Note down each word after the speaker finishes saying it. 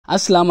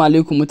Assalamu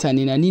alaikum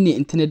mutane na, ni ne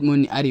Internet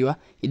Money Arewa.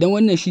 Idan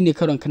wannan shine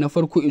karon ka na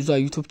farko zuwa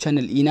YouTube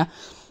channel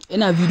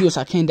ina videos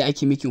akan yadda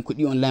ake making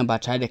kuɗi online ba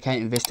tare da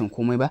kayan investing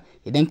komai ba.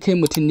 Idan kai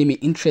mutum ne mai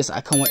interest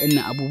akan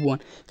waɗannan abubuwan,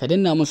 ka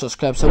danna mun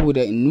subscribe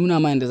saboda in nuna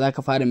ma yadda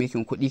zaka fara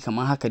making kuɗi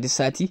kamar haka duk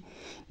sati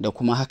da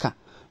kuma haka.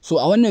 So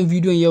a wannan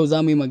bidiyon yau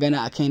za mu yi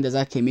magana akan yadda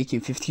zaka yi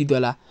making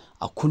 $50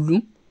 a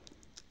kullum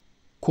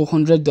ko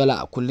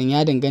 $100 a kullum,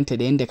 ya danganta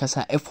da yadda ka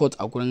sa effort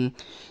a gurin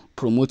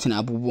promoting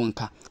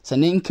abubuwanka.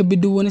 Sannan in ka bi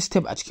duk wani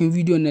step a cikin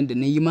bidiyon nan da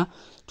na yi ma,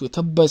 to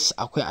tabbas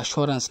akwai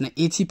assurance na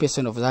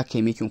 80% of za ka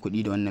yi making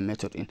kuɗi da wannan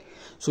method ɗin.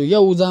 So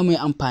yau za mu yi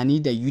amfani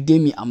da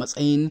Udemy a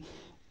matsayin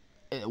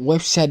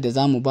website da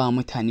za mu ba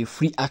mutane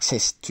free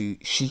access to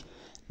shi.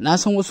 Na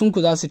san wasu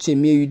ku za su ce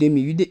me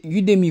Udemy?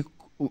 Udemy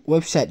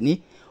website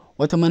ne,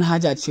 wata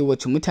manhaja ce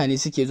wacce mutane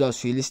suke zuwa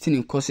su yi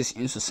listening courses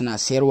ɗinsu suna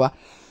sayarwa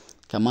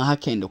kamar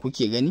haka yadda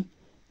kuke gani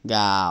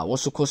ga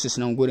wasu courses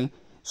nan gurin.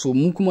 So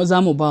mu kuma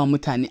za mu ba wa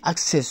mutane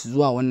access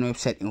zuwa wannan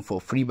website in for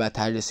free ba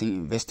tare da sun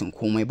investing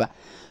komai ba.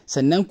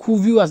 Sannan ku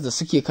viewers da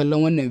suke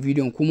kallon wannan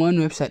bidiyon, kuma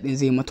wannan website din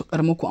zai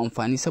matukar muku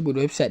amfani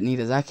saboda website ne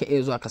da zaka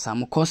iya zuwa ka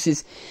samu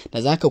courses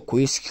da zaka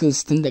koyi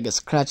skills tun daga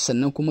scratch.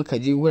 Sannan kuma ka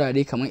je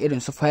wurare kamar irin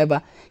su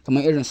Fiverr,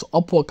 kamar irin su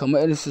Upwork,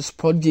 kamar irin su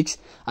Projects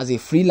as a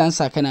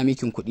freelancer kana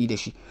making kuɗi da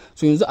shi.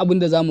 So yanzu abin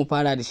da zamu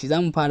fara da shi,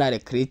 zamu fara da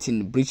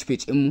creating bridge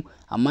page din mu,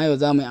 amma yau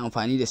zamu yi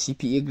amfani da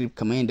CPA grip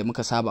kamar yadda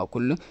muka saba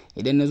kullum.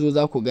 Idan nazo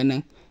za ku ga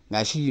nan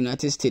gashi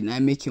United States na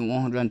making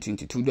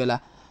 $122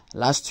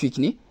 last week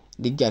ne,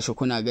 duk gashi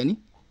kuna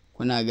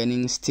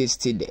ganin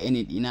state da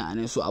NA dina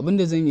anan. So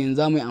abinda zan yi,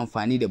 zamu yi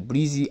amfani da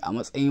Breezy a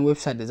matsayin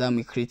website da zamu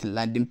yi creating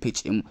landing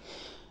page din.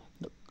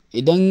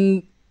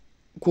 Idan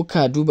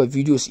kuka duba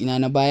videos ina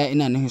na baya,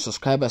 ina nufin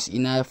subscribers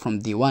ina from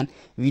day one,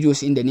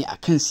 videos inda ne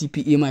akan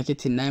CPA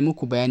marketing, na yi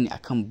muku bayani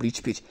akan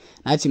bridge page.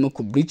 Na ce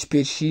muku bridge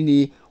page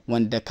shine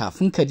wanda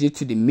kafin ka je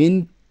to the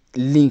main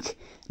link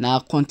na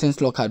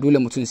content locker, dole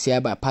mutum sai ya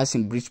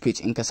bypassing bridge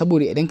page ɗinka,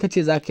 saboda idan ka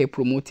ce za ka yi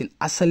promoting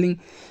asalin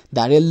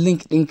direct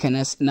link ɗinka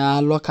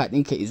na locker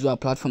ɗinka zuwa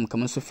platform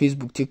kamar su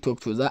Facebook, TikTok,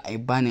 to za a yi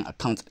banning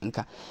account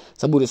ɗinka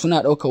saboda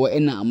suna ɗauka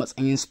wa'annan a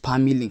matsayin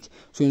spammy link.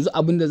 So yanzu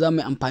abin da za mu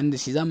yi amfani da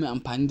shi, za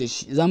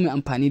mu yi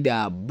amfani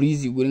da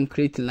Breezy wurin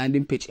creating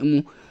landing page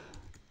ɗinmu.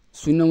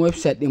 Sunan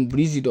website ɗin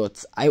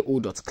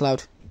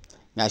breezy.io.cloud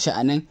gashi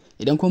anan.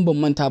 Idan kun ban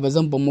manta ba,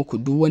 zan ban muku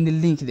duk wani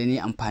link da ne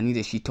amfani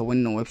da shi ta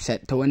wannan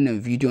website, ta wannan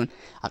video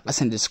a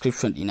ƙasan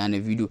description ɗina na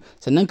video.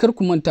 Sannan kar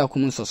ku manta ku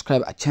mun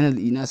subscribe a channel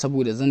ɗina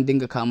saboda zan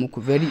dinga kawo muku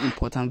very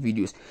important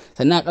videos.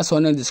 Sannan a ƙasa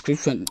wannan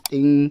description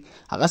ɗin,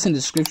 a ƙasan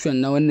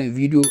description na wannan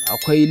video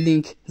akwai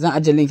link, zan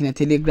ajiye link na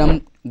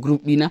Telegram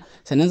group ɗina.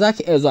 Sannan za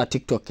ka iya zuwa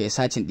TikTok kai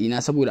searching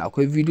ɗina saboda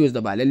akwai videos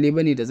da ba lalle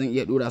bane da zan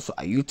iya ɗora su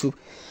a YouTube,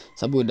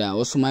 saboda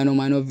wasu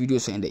minor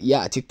videos inda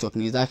iya a TikTok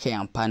ne za ka yi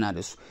amfana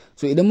da su.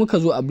 So idan muka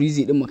zo a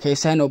Breezy din mu kai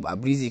sign up a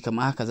Breezy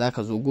kamar haka, za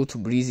ka zo go to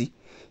Breezy.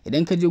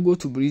 Idan ka je go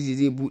to Breezy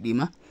zai bude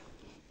ma,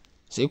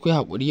 sai ku yi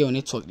hakuri yau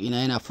network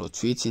ɗina yana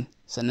fluctuating.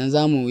 Sannan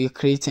za mu yi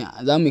clicking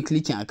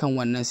akan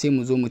wannan, sai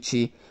mu zo mu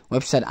ce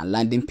website and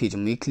landing page,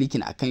 mu yi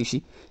clicking akan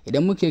shi.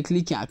 Idan muka yi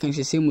clicking akan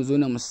shi, sai mu zo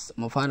na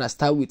mu fara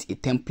start with a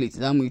template.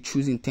 Za mu yi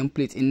choosing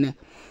template in nan.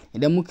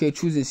 Idan muka yi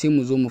choosing, sai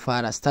mu zo mu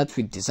fara start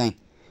with design.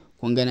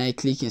 Kun ga na yi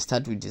clicking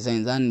start with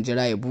design, za mu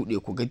jira ya bude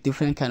ku ga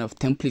different kind of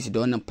templates da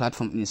wannan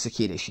platform din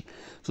suke da shi.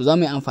 So za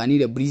mu yi amfani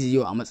da Breezy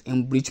yau a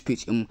matsayin bridge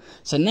page din mu.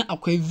 Sannan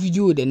akwai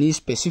video da ne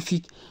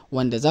specific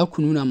wanda za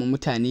ku nuna ma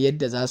mutane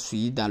yadda za su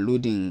yi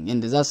downloading,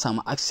 yadda za su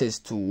samu access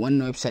to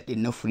wannan website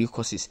din na free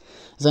courses.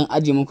 Zan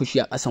ajiye muku shi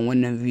a ƙasan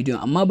wannan video,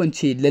 amma ban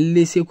ce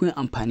lalle sai kun yi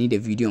amfani da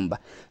video ba.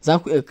 Za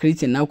ku iya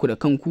creating naku da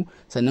kanku,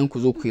 sannan ku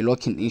zo ku yi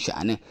locking din shi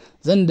anan.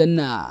 Zan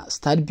danna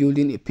start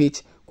building a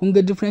page. Kun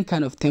ga different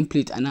kind of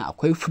template anan,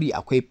 akwai free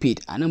akwai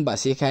paid. Anan ba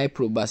sai kai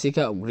pro, ba sai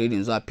kai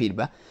upgrading zuwa paid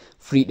ba,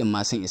 free din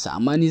ma sun isa,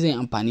 amma ni zan yi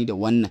amfani da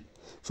wannan.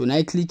 So na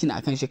yi clicking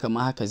akan shi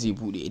kamar haka zai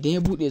bude. Idan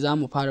ya bude, za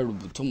mu fara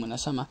rubutun mu na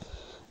sama.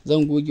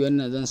 Zan goge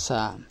wannan, zan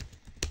sa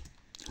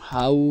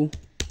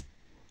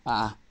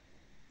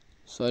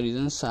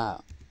zan sa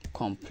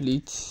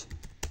complete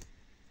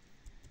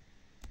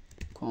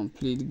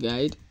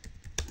guide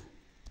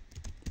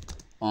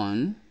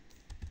on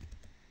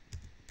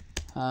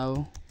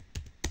how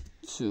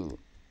to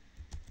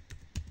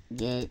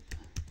get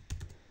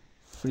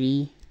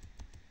free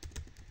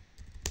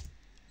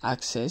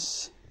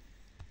access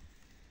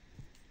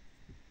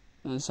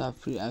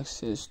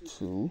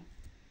to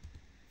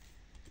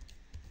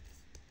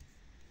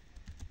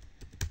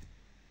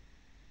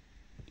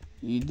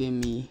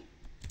Udemy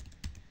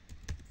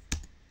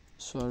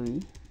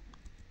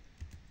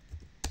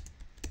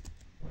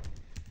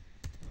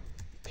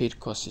paid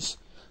courses.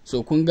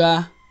 So kun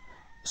ga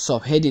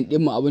subheading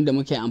din mu abinda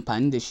muke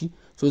amfani da shi.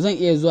 So zan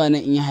iya zuwa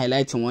nan in yi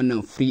highlighting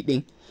wannan free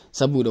din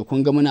saboda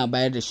kun ga muna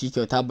bayar da shi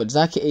kyauta, but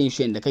za ka iya yin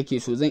shi yadda kake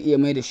so. Zan iya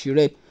mai da shi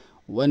red,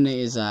 wannan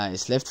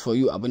is left for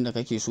you, abinda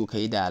kake so ka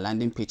yi da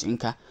landing page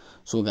ɗinka.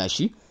 So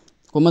gashi,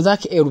 kuma za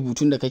ka iya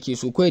rubutun da kake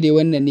so. Kawai dai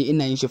wannan ne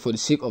ina yin shi for the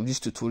sake of this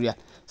tutorial.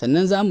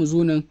 Sannan za mu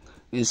zo nan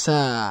in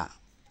sa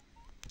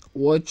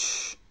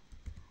watch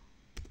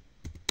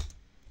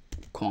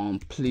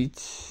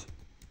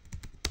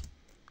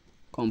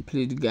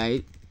complete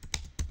guide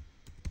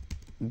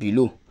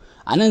below.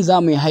 A nan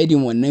za mu yi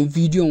hiding wannan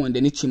bidiyon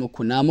wanda nace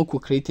muku na muku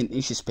creating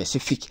din shi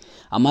specific,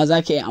 amma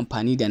za ka yi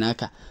amfani da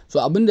naka. So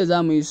abinda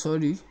za mu yi,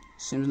 sorry,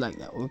 seems like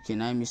that, okay,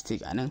 na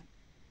mistake a nan.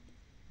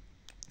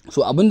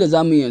 So abinda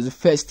za mu yi yanzu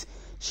first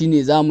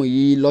shine za mu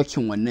yi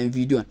locking wannan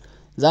bidiyon.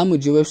 Za mu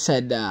je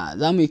website da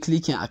za mu yi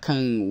clicking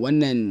akan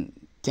wannan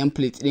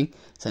template din,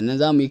 sannan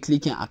za mu yi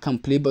clicking akan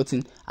play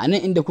button. A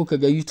nan inda kuka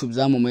ga YouTube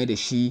za mu mai da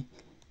shi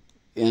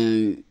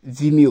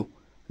Vimeo.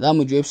 Za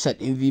mu je website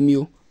din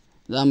Vimeo,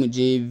 za mu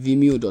je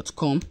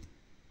vimeo.com,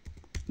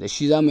 da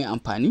shi za mu yi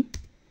amfani,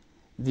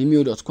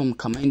 vimeo.com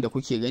kamar inda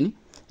kuke gani.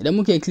 Idan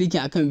muka yi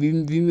clicking akan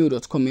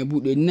vimeo.com ya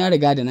bude, na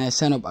riga da na yi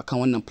sign up akan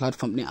wannan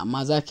platform din,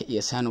 amma za ka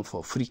iya sign up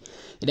for free.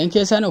 Idan ka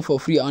yi sign up for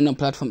free a wannan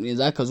platform din,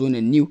 za ka zo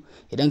na new.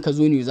 Idan ka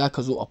zo new, za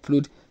ka zo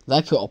upload,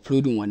 za ka yi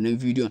uploading wannan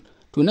bidiyon.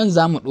 To nan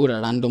za mu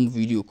ɗora random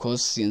video,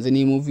 cause yanzu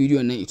nemo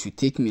video nan it will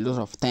take me a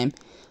lot of time.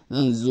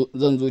 Zan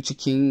zo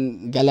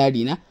cikin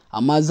gallery na,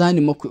 amma za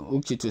ni maku,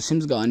 okay, to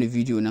sims ga wani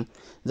video nan,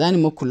 za ni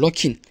maku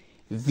locking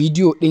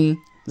video din,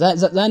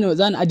 za ni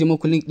aje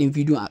maku link din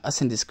video a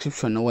ƙasan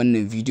description na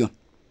wannan video,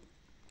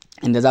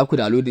 inda za ku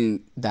downloading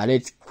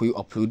direct ku yi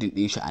uploading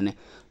din shi a nan.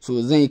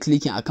 So zan yi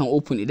clicking akan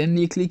open. Idan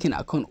ni clicking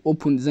akan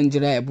open, zan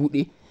jira ya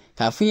bude.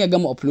 Kafin ya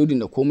gama uploading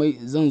da komai,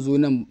 zan zo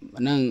nan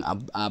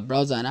a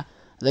browser na,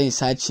 zan yi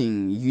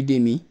searching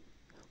Udemy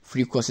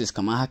free courses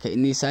kamar haka.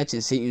 In ni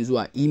searching sai in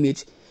zuwa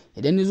image.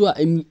 Idan ni zuwa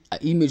a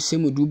image, sai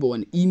mu duba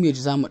wani image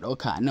za mu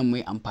ɗauka a nan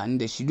mai amfani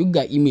da shi. Duk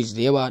ga image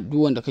da yawa,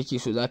 duk wanda kake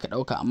so za ka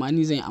ɗauka, amma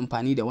ni zan yi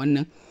amfani da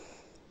wannan.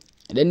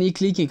 Idan ni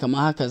clicking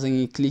kamar haka, zan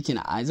yi clicking,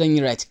 zan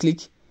yi right click,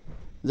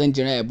 zan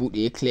jira ya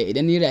bude ya clear.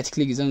 Idan ni right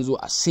click, zan zo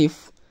a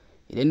save.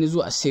 Idan ni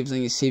zo a save,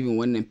 zan yi saving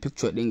wannan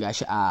picture din,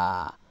 gashi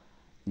a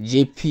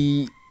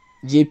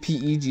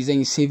JPEG, zan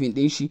yi saving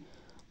din shi.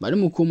 Bari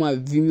mu koma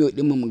Vimeo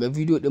din mu ga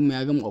video din mu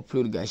ya gama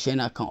upload, gashi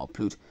yana kan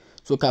upload.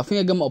 So kafin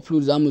ya gama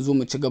upload, za mu zo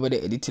mu ci gaba da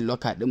editing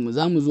locker din mu.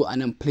 Za mu zo a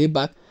nan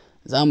playback,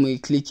 za mu yi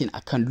clicking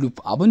akan loop.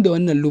 Abinda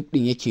wannan loop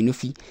din yake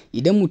nufi,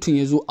 idan mutum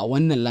ya zo a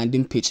wannan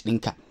landing page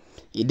ɗinka,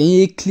 idan ya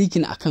yi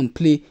clicking akan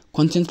play,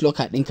 content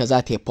locker ɗinka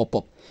za ta yi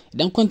pop-up.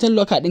 Idan content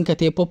locker ɗinka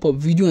ta yi pop-up,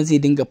 bidiyon zai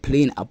dinga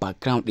playing a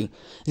background ɗin.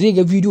 Zai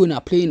ga video na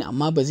playing,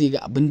 amma ba zai ga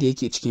abin da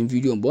yake cikin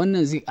bidiyon ba.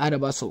 Wannan zai ƙara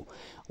ba su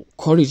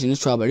courage na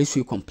cewa bari su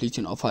yi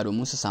completing offer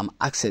domin su samu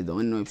access da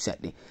wannan website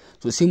ɗin.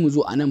 So sai mu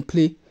zo a nan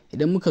play.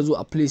 Idan muka zo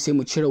a play, sai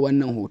mu cire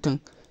wannan hoton,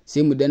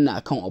 sai mu danna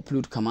akan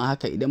upload kamar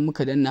haka. Idan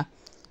muka danna,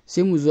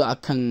 sai mu zo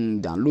akan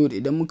download.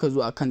 Idan muka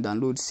zo akan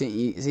download, sai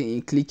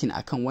in clicking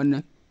akan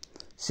wannan,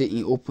 sai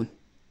in open.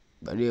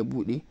 Bari ya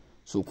bude.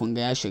 So kun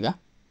ga ya shiga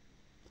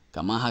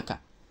kamar haka.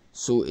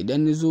 So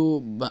idan ni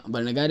zo,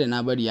 ban riga da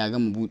na bari ya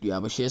gama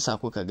budewa ba, shi yasa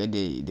kuka ga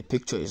the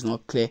picture is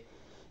not clear.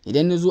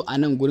 Idan ni zo a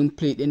nan gurin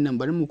play din nan,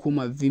 bari mu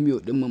koma Vimeo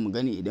din mu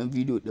gani idan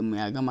video din mu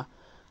ya gama.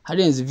 Har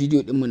yanzu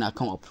video din mu na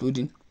kan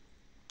uploading.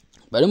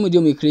 Bari mu je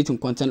mu creating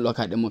content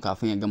locker din mu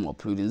kafin ya gama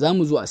uploading. Za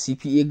mu zo a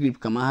CPA grip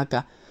kamar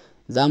haka.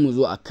 Za mu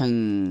zo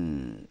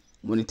akan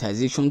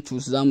monetization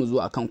tools, za mu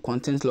zo akan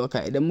content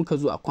locker. Idan muka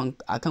zo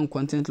akan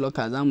content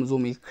locker, za mu zo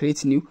mu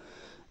create new.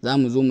 Za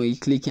mu zo mu yi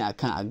clicking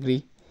akan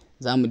agree,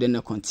 za mu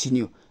danna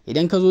continue.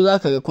 Idan ka zo za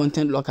ka ga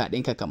content locker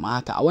ɗinka kamar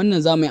haka. A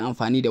wannan za mu yi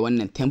amfani da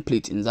wannan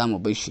template in za mu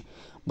bar shi,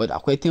 but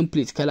akwai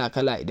template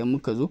kala-kala. Idan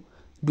muka zo,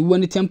 duk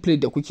wani template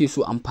da kuke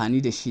so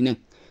amfani da shi nan,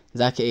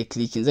 za ka iya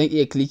clicking. Zan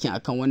iya clicking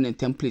akan wannan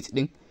template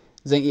ɗin,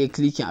 zan iya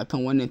clicking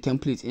akan wannan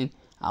template ɗin,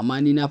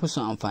 amma ni na fi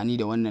son amfani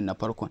da wannan na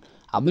farkon.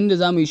 Abinda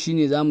za mu yi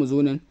shine, za mu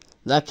zo nan,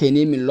 za ka yi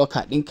naming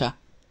locker ɗinka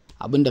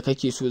abinda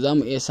kake so. Za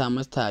mu iya sa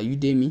mata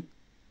Udemy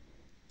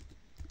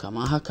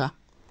kamar haka.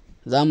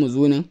 Za mu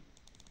zo nan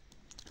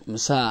mu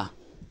sa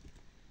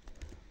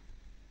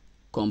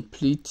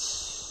complete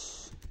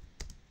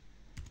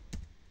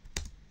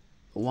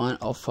one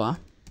offer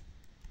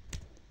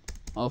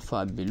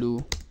below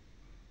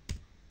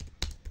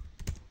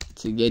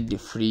to get the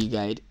free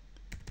guide.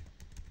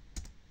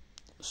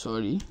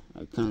 Sorry,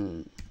 I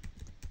can.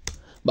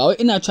 Ba wai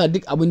ina cewa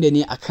duk abin da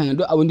ne akan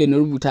duk abin da na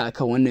rubuta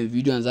akan wannan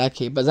bidiyon za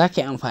ka yi ba, za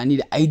ka yi amfani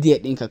da idea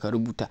ɗinka ka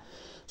rubuta.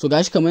 So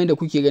gashi kamar yadda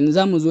kuke gani,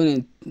 za mu zo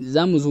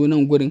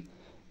nan gurin,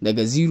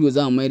 daga 0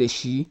 za mu mai da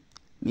shi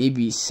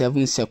maybe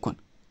 7 second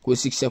ko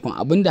 6 second.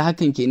 Abinda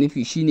hakan ke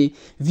nufi shine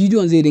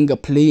bidiyon zai dinga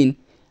playing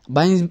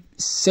bayan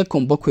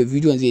second 7,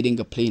 bidiyon zai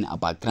dinga playing a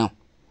background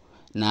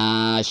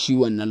na shi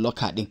wannan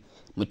locker din.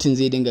 Mutum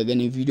zai dinga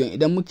ganin bidiyon.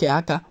 Idan muka yi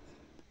haka,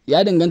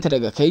 ya danganta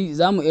daga kai.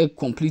 Za mu iya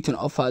completing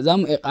offer, za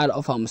mu iya ƙara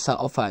offer, mu sa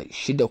offer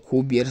 6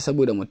 ko 5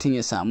 saboda mutum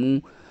ya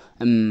samu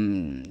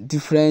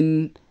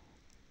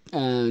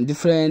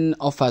different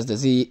offers da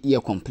zai iya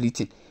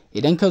completing.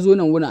 Idan ka zo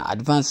nan wurin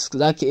advance,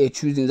 za ka iya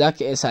choosing, za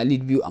ka iya sa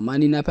lead biyu, amma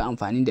ni na fi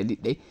amfani da lead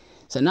ɗai.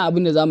 Sannan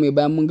abin da za mu yi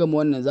bayan mun gama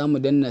wannan, za mu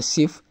danna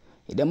save.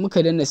 Idan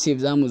muka danna save,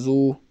 za mu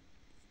zo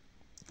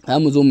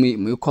mu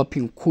yi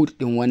copying code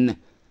ɗin wannan.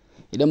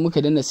 Idan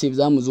muka danna save,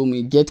 za mu zo mu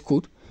yi get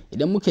code.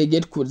 Idan muka yi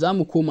get code, za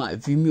mu koma a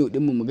Vimeo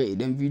ɗinmu mu ga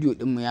idan video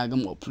ɗinmu ya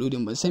gama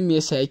uploading. Ban san me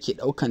yasa yake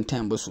ɗaukan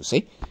time ba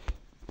sosai.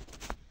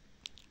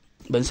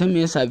 ban san me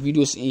yasa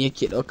videos in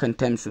yake daukan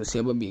time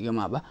sosai ba bai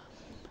gama ba.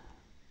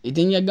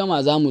 Idan ya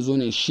gama za mu zo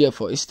ne share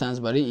for instance,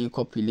 bari in yi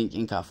copy link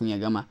in kafin ya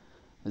gama.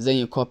 Zan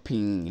yi copy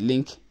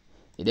link.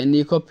 Idan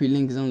ni copy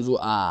link zan zo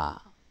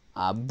a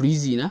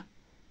Breezy na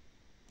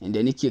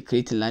inda nake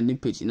create landing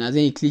page ina,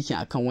 zan yi clicking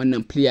akan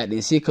wannan player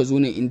din, sai ka zo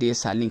ne inda ya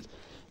sa link,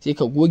 sai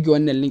ka goge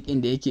wannan link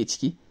din da yake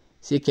ciki,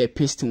 sai ka yi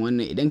pasting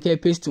wannan. Idan ka yi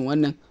pasting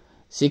wannan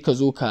sai ka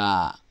zo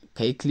ka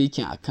yi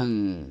clicking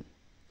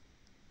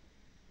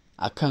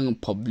akan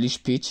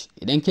publish page.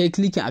 Idan ka yi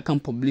clicking akan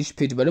publish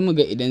page, bari mu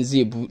ga idan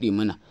zai bude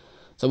mana,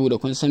 saboda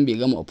kun san bai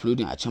gama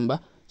uploading a can ba.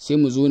 Sai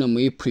mu zo na mu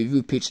yi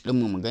preview page din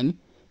mu gani.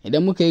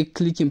 Idan muka yi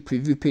clicking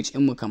preview page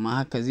din mu kamar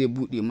haka zai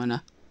bude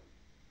mana.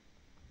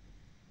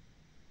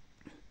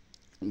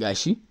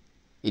 Gashi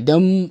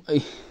idan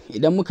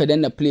muka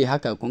danna play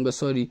haka kun ga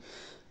sorry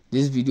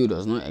this video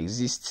does not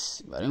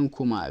exist. Bari mu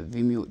koma a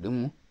Vimeo din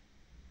mu.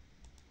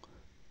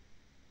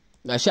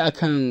 Gashi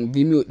akan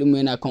Vimeo din mu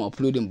yana kan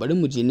uploading. Bari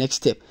mu je next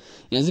step.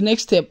 Yanzu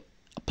next step,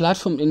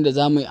 platform din da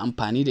zamu yi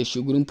amfani da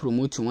shi gurin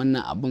promoting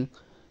wannan abun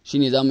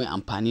shine zamu yi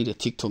amfani da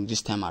TikTok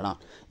this time around.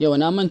 Yau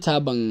na manta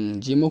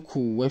ban je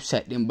muku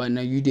website din ba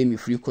na Udemy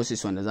free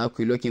courses wanda za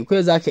ku yi login.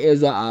 Kai za ka iya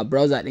zuwa a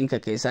browser ɗinka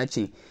kai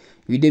searching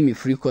Udemy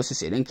free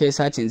courses. Idan kai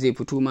searching zai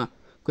fito ma,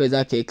 kai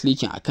za ka yi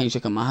clicking akan shi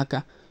kamar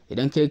haka.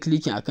 Idan kai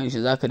clicking akan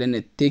shi za ka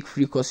danna take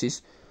free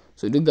courses.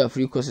 So duk ga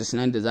free courses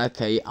nan da za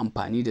ka yi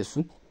amfani da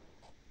su.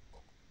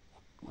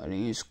 Bari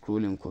yin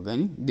scrolling ku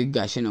gani. Duk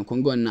gashi nan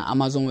kun ga wannan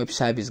Amazon Web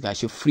Service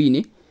gashi free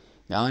ne.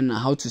 Ga wannan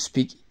how to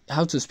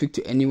speak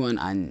to anyone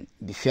and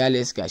be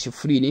fearless gashi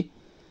free ne.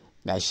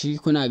 Gashi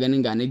kuna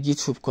ganin ga na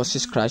GitHub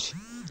courses crash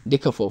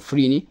duka for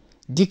free ne.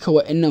 Duka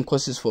wa'annan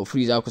courses for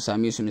free za ku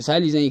same su.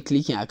 Misali zan yi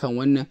clicking akan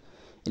wannan.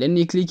 Idan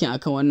ni clicking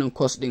akan wannan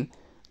course din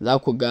za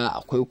ku ga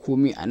akwai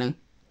komai a nan.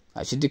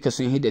 Gashi duka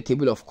sun hit the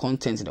table of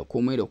contents da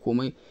komai da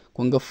komai.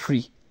 Kun ga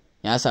free.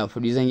 Ya sa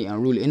free. Zan yi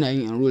enroll. Ina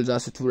yin enroll za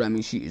su tura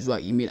min shi zuwa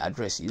email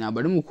address ina.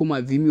 Bari mu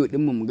koma Vimeo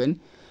din mu gani.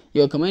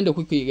 Yau kamar yadda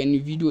kuke gani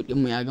video din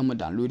mu ya gama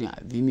downloading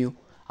a Vimeo.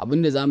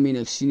 Abinda za mu yi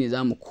next shine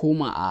za mu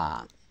koma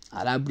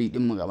a library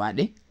din mu gaba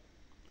ɗaya,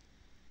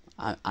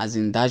 as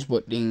in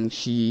dashboard din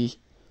shi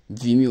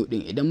Vimeo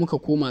din. Idan muka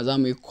koma za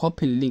mu yi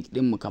copy link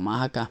din mu kamar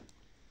haka,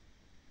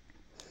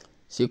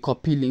 sai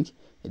copy link.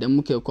 Idan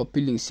muka yi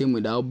copy link sai mu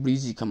dawo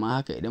Breezy kamar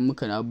haka. Idan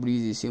muka dawo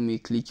Breezy sai mu yi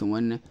clicking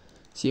wannan,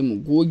 sai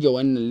mu goge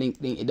wannan link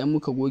din. Idan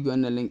muka goge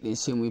wannan link din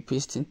sai mu yi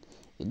pasting.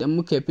 Idan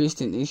muka yi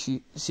pasting din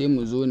shi sai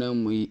mu zo na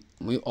mu yi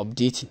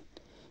updating.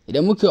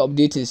 Idan muka yi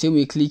updating sai mu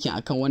yi clicking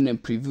akan wannan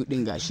preview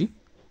din gashi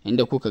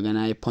inda kuka ga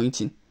na yi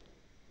pointing.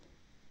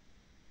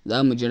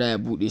 Za mu jira ya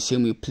bude sai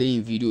mu yi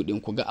playing video din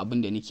ku ga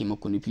abin da nake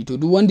muku nufi. To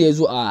duk wanda ya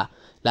zo a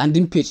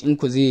landing page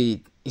ɗinku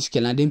zai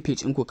iske landing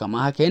page ɗinku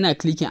kamar haka. Yana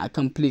clicking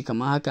akan play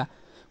kamar haka.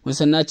 Kun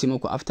san na ce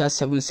muku after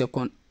 7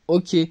 seconds.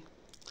 Okay,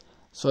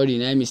 sorry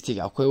na yi mistake.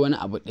 Akwai wani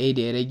abu ɗaya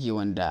da ya rage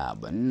wanda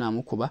ban nuna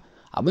muku ba.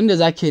 Abin da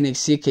za ka yi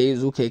next sai ka yi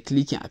zo ka yi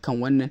clicking akan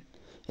wannan.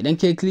 Idan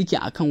ka yi clicking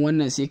akan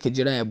wannan sai ka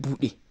jira ya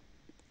bude.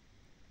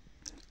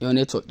 Yau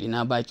network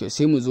ɗina ba kyau.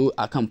 Sai mu zo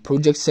akan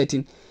project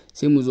setting,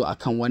 sai mu zo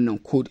akan wannan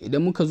code.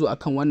 Idan muka zo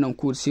akan wannan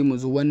code sai mu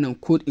zo wannan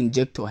code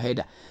injector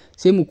header.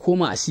 Sai mu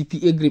koma a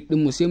CPA grip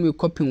din mu sai mu yi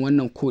copy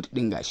wannan code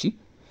din gashi.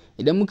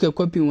 Idan muka yi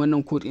copy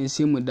wannan code din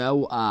sai mu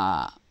dawo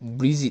a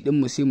Breezy din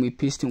mu sai mu yi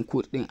pasting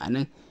code din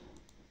anan.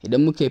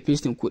 Idan muka yi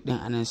pasting code din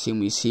anan sai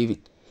mu yi saving.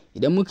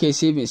 Idan muka yi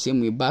saving sai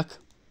mu yi back.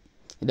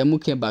 Idan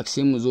muka yi back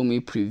sai mu zo mu yi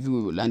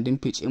preview landing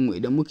page din mu.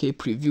 Idan muka yi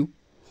preview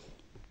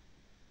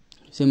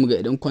sai mu ga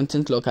idan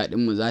content locker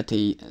din mu za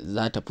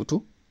ta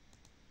fito.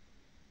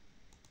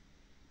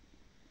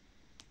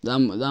 Za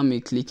mu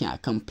yi clicking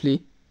akan play.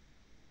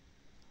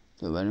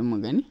 To bari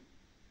mu gani.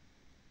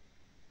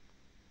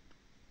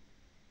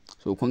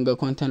 So kun ga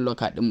content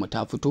locker din mu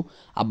ta fito.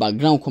 A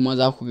background kuma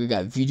za ku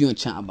ga video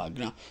can a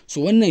background.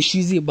 So wannan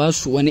shi zai ba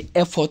su wani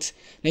effort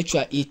na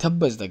cewa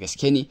tabbas da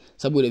gaske ne,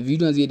 saboda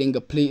video zai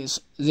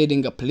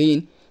dinga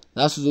playing.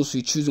 Za su zo su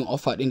yi choosing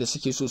offer din da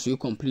suke so su yi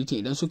completing.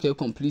 Idan suka yi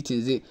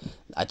completing zai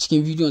a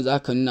cikin video za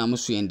ka nuna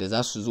musu yadda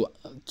za su zo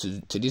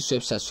to this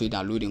website su yi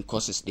downloading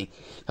courses din.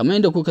 Kamar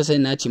yadda kuka sani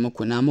na ce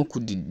muku na muku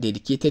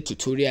dedicated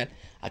tutorial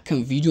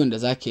akan video da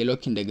za ka yi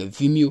login daga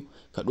Vimeo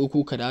ka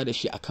ɗauko ka dawo da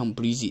shi akan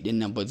Breezy din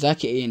nan, ba za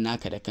ka iya yin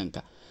naka da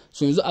kanka.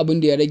 So yanzu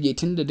abin da ya rage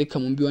tun da duka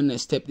mun bi wannan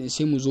step din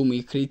sai mu zo mu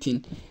yi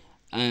creating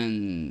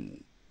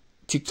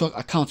TikTok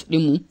account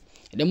din mu.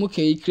 Idan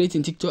muka yi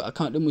creating TikTok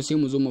account din mu sai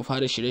mu zo mu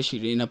fara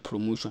shirye-shirye na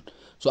promotion.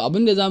 So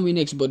abin da zamu yi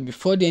next, but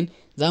before then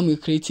zamu yi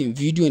creating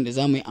video da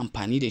zamu yi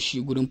amfani da shi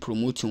gurin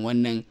promoting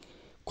wannan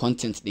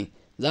content din.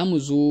 Zamu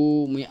zo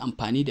mu yi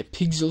amfani da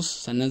Pixels,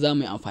 sannan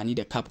zamu yi amfani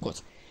da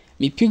CapCut.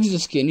 Me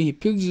Pixels ke nufi?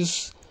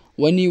 Pixels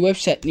wani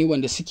website ne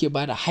wanda suke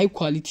bada high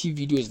quality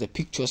videos da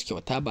pictures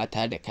kyauta ba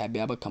tare da ka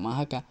biya ba kamar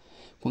haka.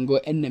 Kun ga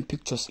waɗannan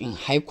pictures in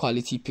high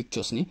quality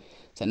pictures ne.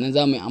 Sannan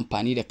zamu yi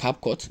amfani da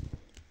CapCut.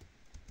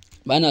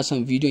 Ba na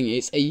son bidiyon ya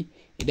yi tsayi.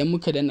 Idan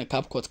muka danna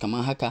CapCut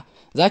kamar haka,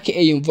 za ka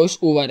iya yin voice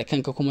over da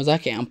kanka, kuma za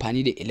ka yi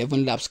amfani da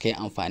 11 labs ka yi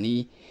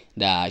amfani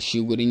da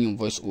shi gurin yin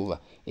voice over.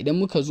 Idan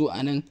muka zo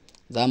a nan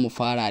za mu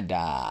fara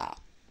da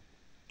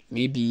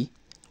maybe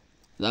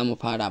za mu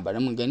fara, bari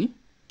mu gani,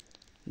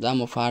 za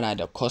mu fara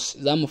da course,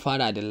 za mu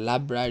fara da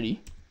library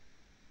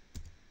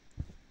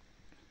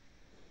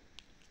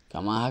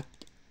kama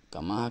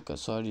haka,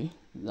 sorry,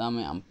 za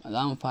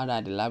mu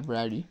fara da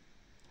library.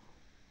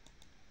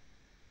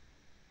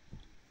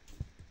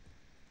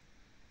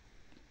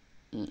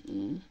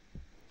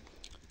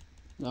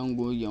 Zan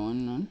goge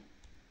wannan.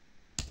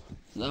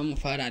 Za mu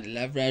fara da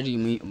library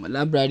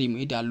mu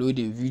yi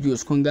downloading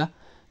videos. Kun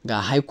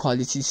ga high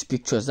quality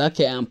pictures, za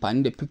ka yi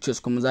amfani da pictures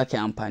kuma za ka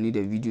yi amfani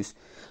da videos.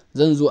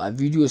 Zan zo a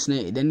videos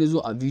nan, idan na zo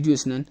a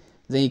videos nan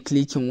zan yi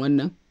clicking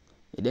wannan.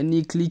 Idan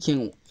ni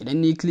clicking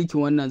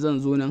wannan zan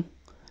zo nan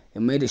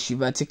in mai da shi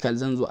vertical,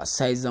 zan zo a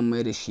size zan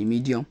mai da shi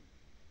medium.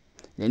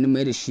 Idan ni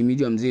mai da shi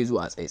medium zai zo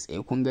a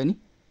tsaitsaye, kun gani.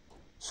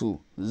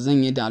 So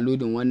zan yi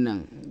downloading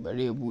wannan,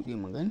 bari ya bude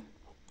mu gani.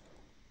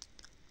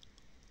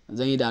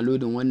 Zan yi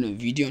downloading wannan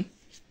video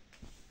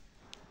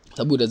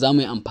saboda za mu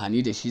yi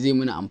amfani da shi, zai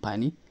muna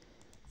amfani.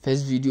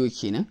 First video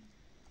kenan.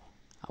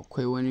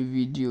 Akwai wani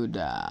video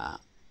da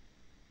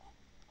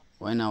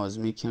when I was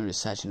making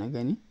research na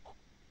gani.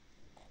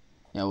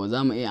 Yawa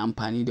za mu iya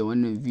amfani da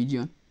wannan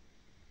video.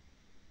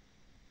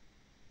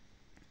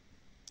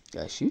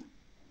 Gashi.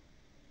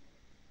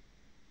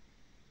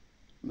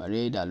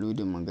 Bari ya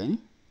downloading mu gani.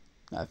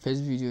 Ga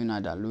first video na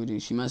downloading,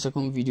 shi ma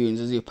second video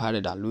yanzu zai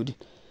fara downloading.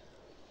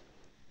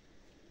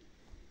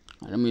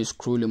 Bari mu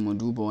scroll mu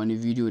duba wani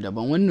video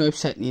daban. Wannan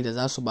website ne da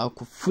za su ba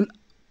ku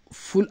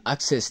full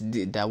access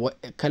da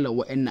kala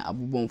wa'annan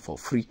abubuwan for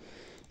free.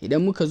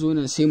 Idan muka zo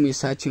nan sai mu yi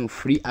searching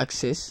free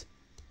access,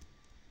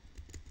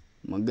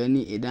 mu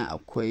gani idan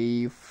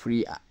akwai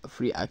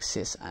free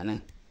access a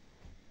nan.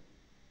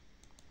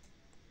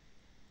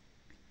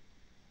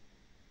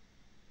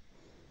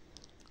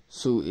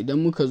 So idan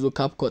muka zo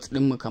CapCut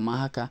din mu kamar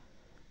haka,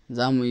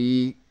 za mu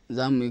yi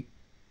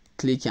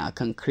clicking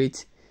akan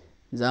create.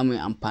 Za mu yi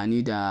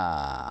amfani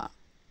da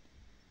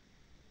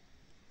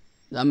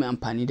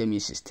mai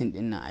 16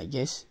 din nan, I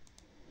guess.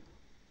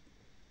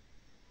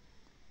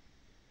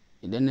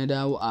 Idan na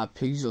dawo a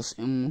pixels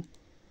din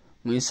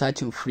mu yi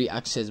searching free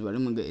access, bari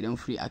mu ga idan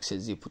free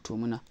access zai fito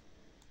muna.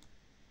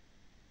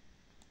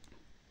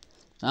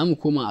 Za mu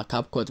koma a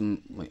CapCut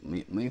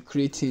mu yi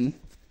creating,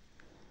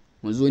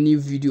 mu zo ni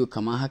video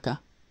kamar haka.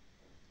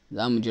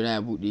 Za mu jira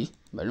ya bude.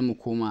 Bari mu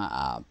koma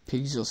a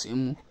pixels din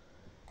mu.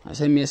 A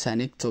san me yasa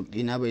network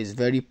dina ba is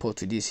very poor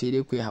today, sai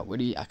dai ku yi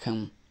haƙuri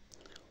akan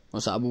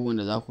wasu abubuwan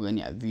da za ku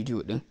gani a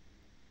video din.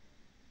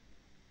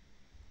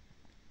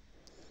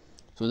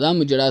 So za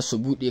mu jira su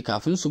bude.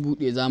 Kafin su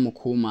bude za mu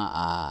koma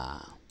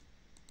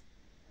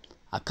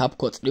a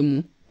CapCut din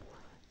mu,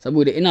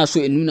 saboda ina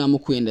so in nuna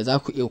muku yadda za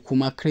ku iya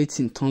kuma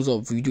creating tons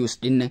of videos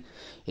din nan.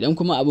 Idan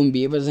kuma abun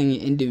bai ba, zan yi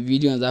ending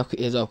video, za ku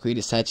iya zuwa ku yi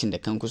researching da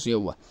kanku. So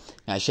yawa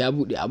gashi ya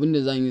bude. Abin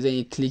da zan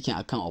yi clicking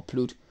akan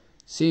upload,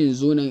 sai in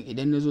zo nan.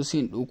 Idan na zo sai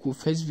in ɗauko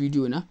first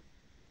video na,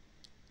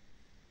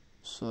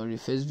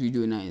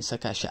 in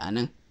saka shi a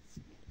nan.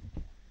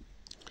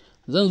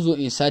 Zan zo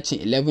in searching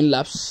 11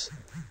 labs,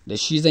 da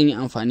shi zan yi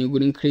amfani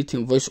gurin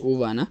creating voice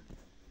over na.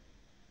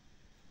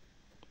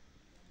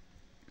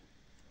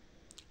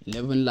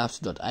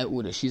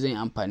 11labs.io, da shi zan yi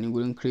amfani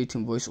gurin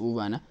creating voice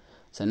over na.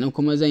 Sannan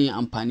kuma zan yi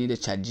amfani da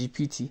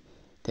ChatGPT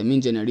ta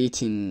min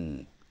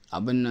generating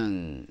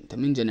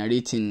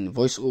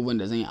voice over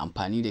da zan yi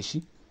amfani da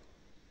shi.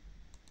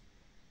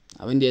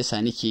 Abin da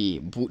yasa nake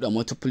buɗe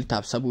multiple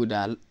tab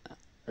saboda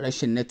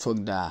rashin network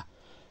da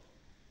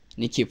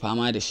nake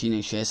fama da shi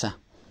ne, shi yasa.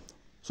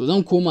 So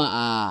zan koma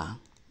a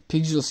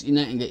pixels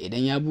ina inga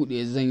idan ya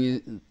buɗe,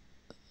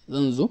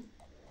 zan zo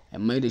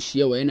in mai da shi.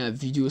 Yawa yana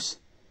videos,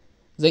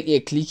 zan iya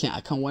clicking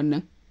akan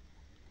wannan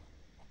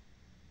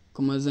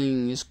kuma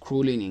zan yi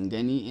scrolling in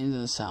gani in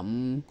zan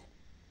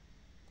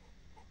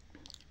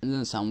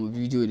samu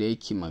video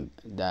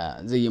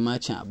da zai yi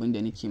matching abin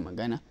da nake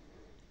magana.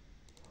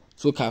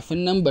 So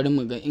kafin nan bari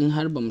mu ga, in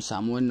har ba mu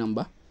samu wannan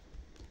ba,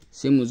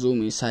 sai mu zo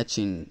mu yi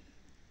searching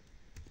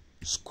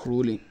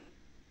scrolling,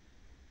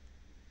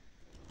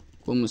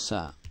 ko mu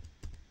sa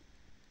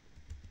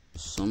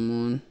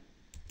someone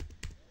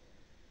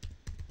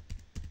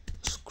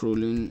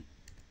scrolling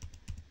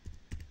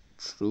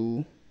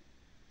through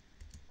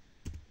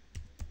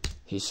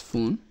his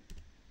phone.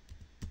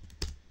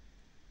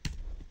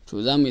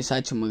 To za mu yi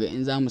searching mu ga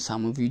in za mu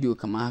samu video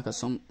kamar haka,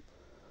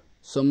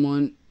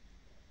 someone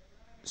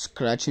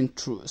searching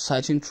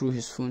through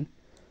his phone.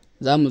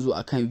 Za mu zo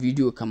akan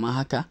video kamar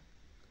haka,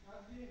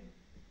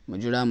 mu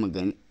jira mu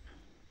gani.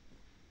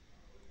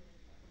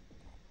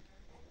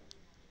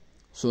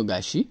 So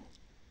gashi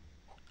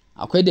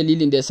akwai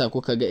dalilin da yasa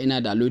kuka ga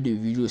ina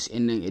downloading videos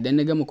in nan. Idan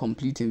na gama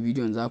completing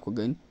video za ku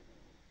gani.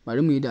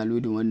 Bari mu yi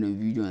downloading wannan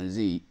video,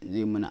 zai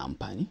muna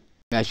amfani.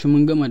 Gashi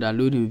mun gama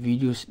downloading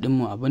videos din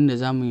mu. Abinda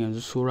zamu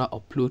yanzu sura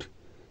upload.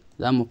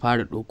 Za mu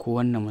fara ɗauko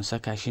wannan mu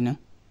saka shi nan.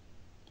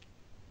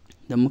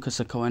 Da muka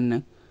saka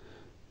wannan,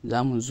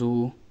 za mu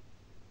zo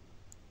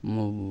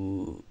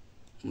mu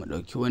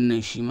ɗauki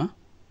wannan shi ma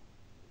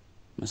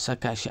mu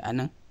saka shi a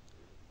nan,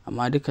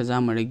 amma duka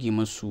za mu rage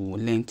masu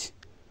length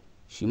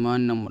shi ma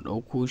wannan mu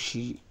ɗauko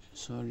shi,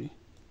 sorry.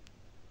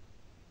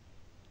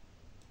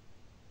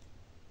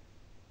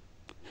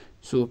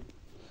 So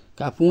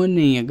kafin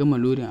wannan ya gama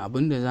loading,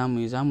 abinda zamu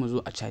yi, zamu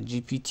zo a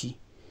ChatGPT,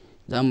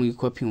 zamu yi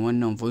copying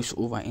wannan voice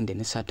over inda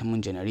na sa ta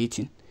mun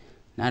generating.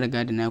 Na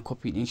riga da na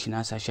copy din shi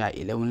na sa shi a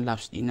 11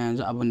 labs ɗina.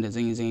 Yanzu abinda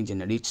zan yi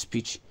generate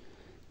speech.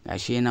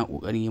 Gashi yana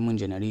kokarin yi mun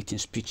generating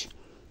speech.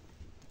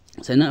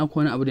 Sannan akwai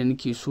wani abu da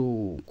nake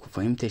so ku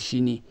fahimta,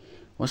 shine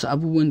wasu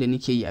abubuwan da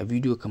nake yi a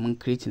video kamar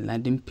creating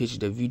landing page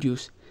da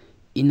videos,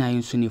 ina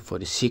yin su ne for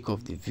the sake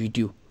of the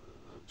video.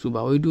 So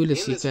ba wai dole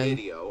sai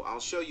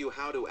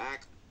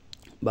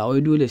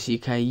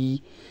ka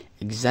yi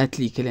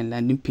exactly kalan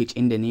landing page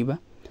inda ne ba,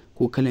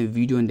 ko kalan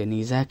video da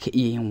ne za ka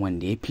iya yin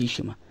wanda ya fi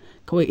shi ma.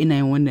 Kawai ina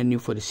yin wannan ne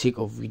for the sake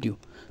of video.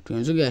 To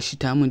yanzu ga shi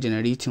ta mun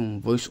generating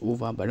voice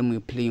over, bari mu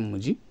play mu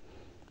ji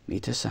me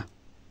ta sa.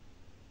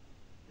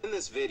 In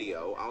this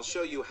video, I'll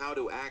show you how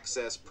to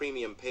access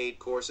premium paid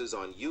courses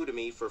on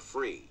Udemy for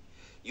free.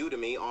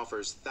 Udemy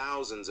offers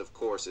thousands of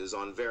courses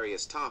on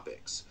various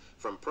topics,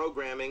 from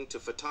programming to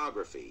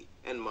photography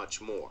and much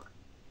more.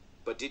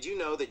 But did you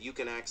know that you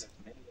can access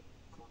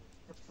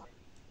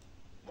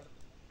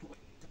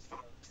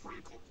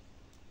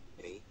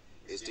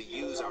is to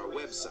use our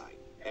website,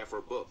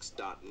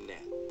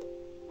 efforbooks.net.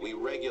 We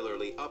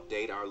regularly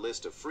update our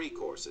list of free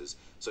courses,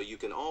 so you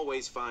can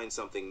always find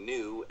something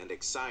new and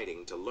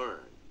exciting to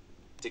learn.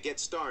 To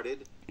get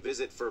started,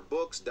 visit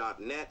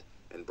forbooks.net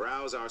and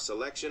browse our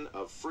selection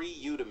of free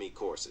Udemy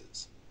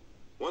courses.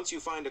 Once you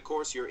find a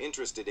course you're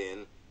interested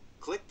in,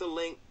 click the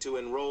link to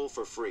enroll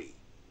for free.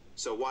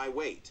 So why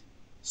wait?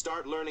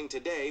 Start learning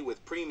today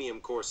with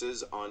premium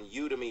courses on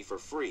Udemy for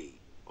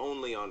free,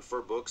 only on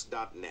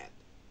forbooks.net.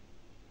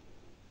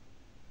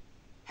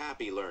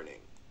 Happy learning.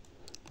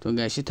 To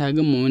gashi ta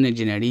gama mana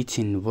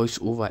generating voice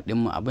over din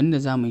mu. Abinda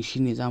zamu yi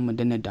shine zamu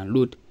danna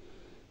download.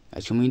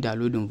 Gashi mun yi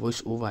downloading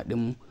voice over din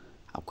mu.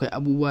 Akwai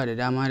abubuwa da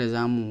dama da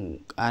zamu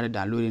ƙara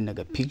downloading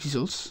daga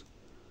Pixels.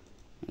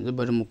 Yanzu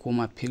bari mu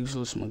koma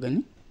Pixels mu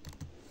gani.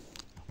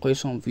 Akwai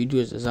some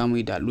videos da zamu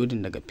yi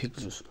downloading daga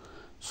Pixels.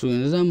 So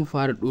yanzu zamu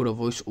fara dora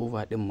voice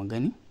over din mu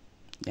gani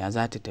ya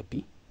za ta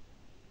tafi.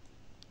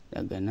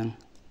 Daga nan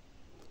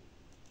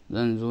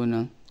zan zo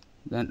nan,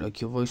 zan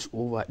dauki voice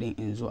over din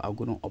in zo a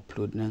gurin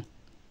upload nan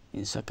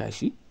in saka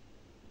shi.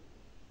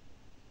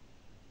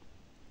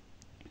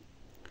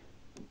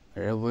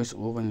 Voice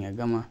over ya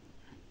gama,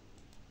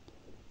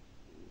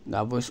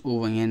 ga voice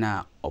over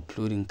yana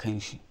uploading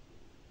kanshi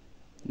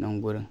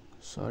nan gurin.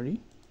 Sorry,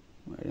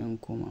 bari in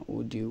koma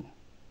audio.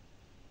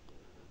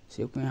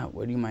 Sai kun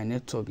haƙuri, my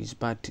network is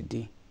bad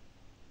today.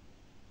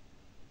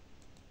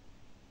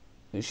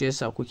 So shi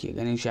yasa kuke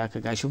ganin shi haka.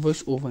 Gashi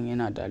voice over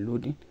yana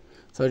downloading,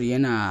 sorry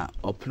yana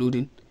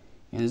uploading.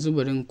 Yanzu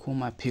bari in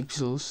koma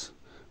Pixels,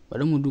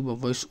 bari mu duba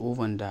voice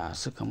over da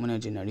suka muna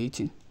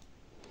generating.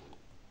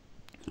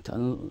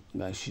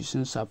 Gashi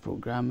sun sa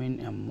programming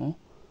and more.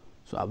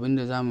 So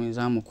abinda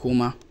zamu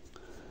koma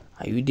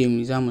a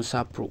Udemy, zamu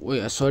sa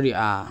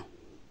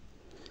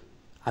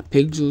a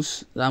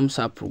Pixels zamu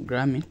sa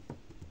programming.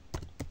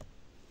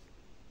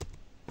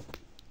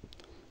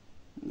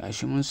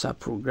 Gashi mun sa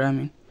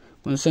programming.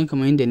 Kun san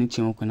kamar yadda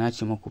na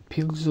ce muku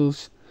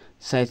Pixels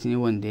site ne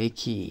wanda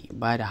yake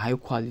ba da high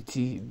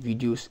quality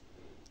videos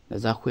da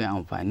za ku yi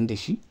amfani da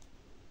shi.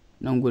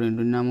 Nan gurin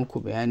don na muku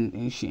bayanin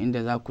din shi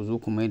inda za ku zo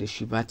ku mai da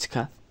shi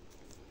vertical.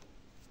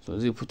 So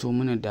zai fito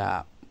mana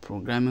da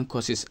programming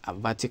courses a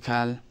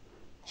vertical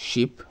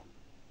shape.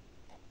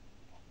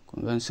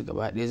 Kun gan su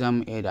gaba ɗaya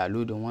zamu iya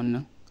downloading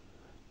wannan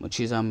mu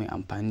ce zamu yi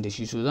amfani da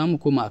shi. So zamu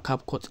koma a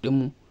CapCut din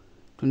mu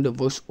tunda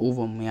voice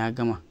over mu ya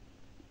gama.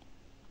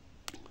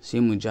 Sai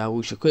mu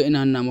jawo shi. Kai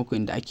ina nuna muku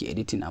inda ake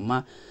editing,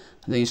 amma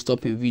zan yi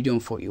stopping video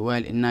for a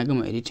while. In na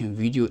gama editing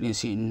video din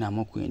sai in nuna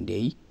muku yanda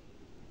yi.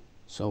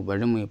 So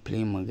bari mu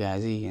play mu ga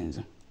zai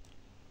yanzu.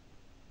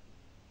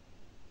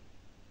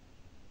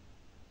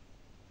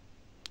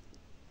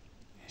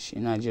 Shi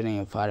ina jiran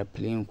ya fara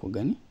playing ku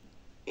gani.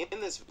 In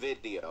this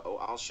video,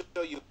 I'll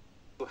show you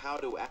how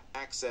to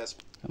access.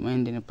 Kamar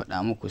yadda na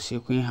faɗa muku, sai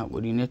kun yi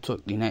haƙuri,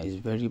 network ɗina is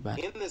very bad.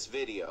 In this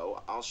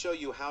video, I'll show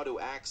you how to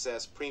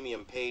access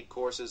premium paid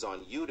courses on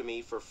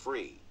Udemy for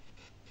free.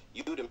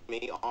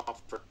 Udemy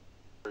offers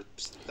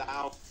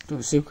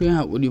to sai kun yi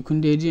haƙuri,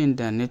 kun dai ji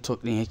yadda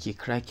network ɗin yake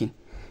cracking.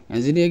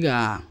 Yanzu dai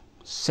ga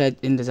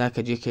site ɗin da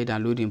zaka je kai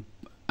downloading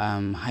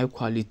high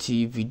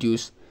quality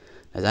videos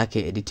da zaka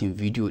yi editing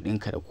video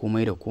ɗinka da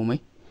komai da komai.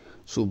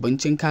 So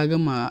bancin ka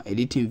gama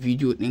editing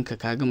video ɗinka,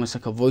 ka gama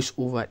saka voice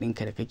over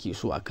ɗinka da kake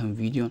so akan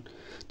video,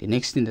 the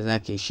next thing da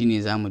zaka yi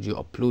shine zamu je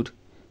upload.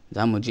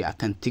 Zamu je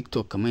akan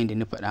TikTok kamar yadda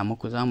na faɗa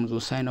muku, zamu zo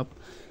sign up.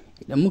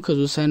 Idan muka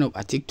zo sign up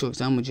a TikTok,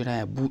 zamu jira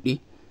ya buɗe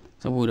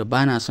saboda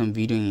bana son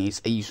video ya yi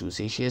tsayi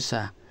sosai, shi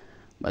yasa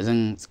ba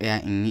zan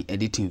tsaya in yi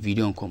editing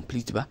video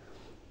complete ba.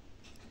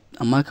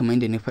 Amma kamar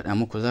yadda na faɗa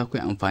muku, za ku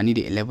yi amfani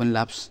da 11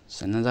 labs,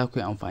 sannan za ku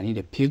yi amfani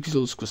da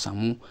Pixels ku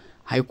samu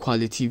high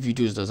quality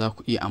videos da za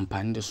ku iya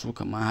amfani da su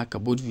kamar haka.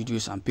 Both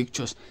videos and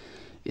pictures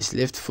is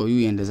left for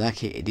you yanda za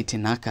ka yi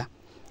editing haka.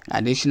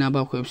 A dai shi na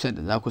ba ku website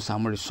da za ku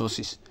samu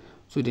resources.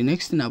 So the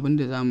next thing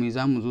abinda zamu yi,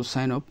 zamu zo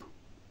sign up.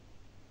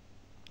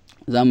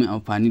 Zamu yi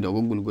amfani da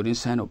Google gurin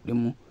sign up din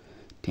mu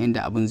ta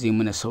yanda abin zai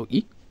mana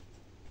sauki.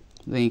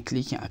 Zan yi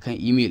clicking akan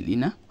email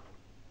dina,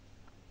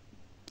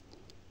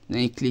 zan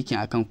yi clicking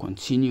akan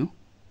continue.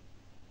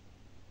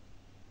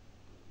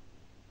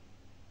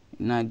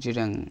 Ina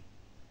jiran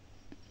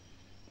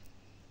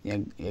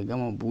ya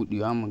gama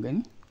budewa mu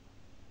gani.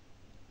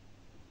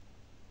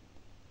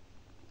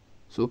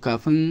 So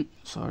kafin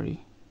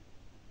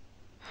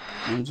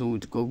mun zo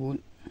with Google,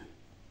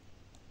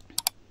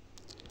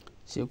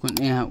 sai kun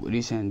ɗaya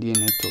haƙuri sanadiyar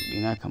network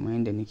ɗina kamar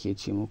yadda nake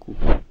ce muku,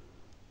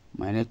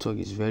 my network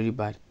is very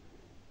bad.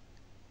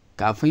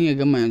 Kafin ya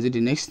gama yanzu,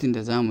 the next thing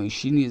da zamu yi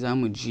shine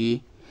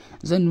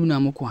zan nuna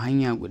muku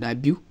hanya guda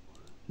biyu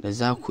da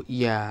za ku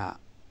iya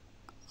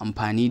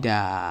amfani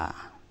da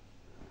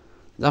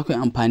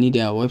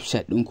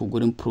website ɗinku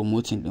gurin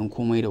promoting ɗin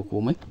komai da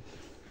komai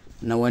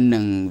na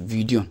wannan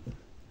bidiyon.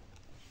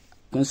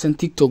 Kun san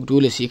TikTok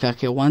dole sai ka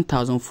kai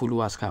 1000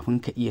 followers kafin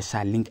ka iya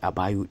sa link a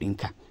bio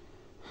ɗinka.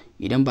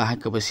 Idan ba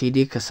haka ba sai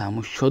dai ka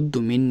samu short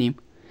domain name.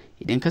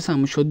 Idan ka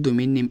samu short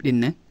domain name ɗin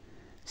nan,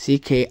 sai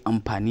ka yi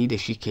amfani da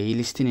shi, ka yi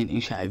listening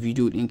ɗin shi a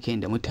video ɗinka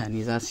yadda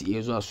mutane za su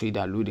iya zuwa su yi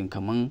downloading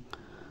kaman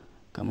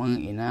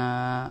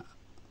ina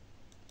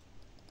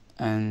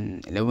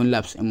 11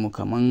 labs ɗinmu,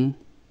 kaman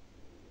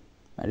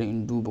bari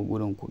in duba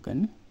gurin ku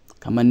gani,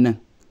 kaman nan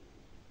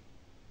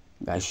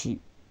gashi,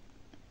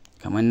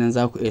 kaman nan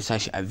za ku iya sa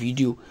shi a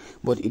video.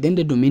 But idan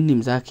da domain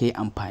name za ka yi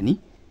amfani,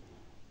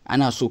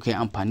 ana so ka yi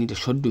amfani da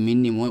short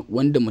domain name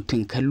wanda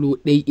mutum kallo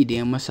ɗai idan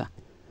ya masa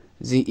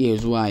zai iya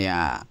zuwa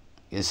ya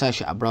sa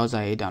shi a browser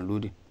ya yi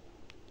downloading.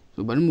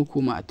 So bari mu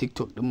koma a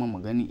TikTok ɗin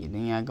mu gani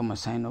idan ya gama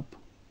sign up.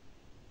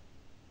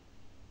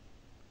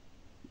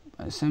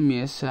 Ban san me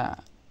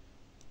yasa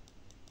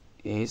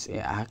ya yi tsaye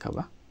a haka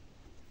ba,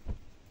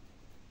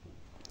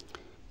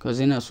 because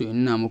yana so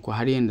in nuna muku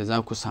har yanda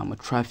za ku samu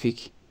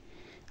traffic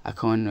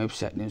akan wannan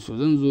website ɗin. So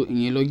zan zo in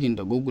yi login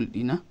da Google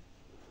ɗina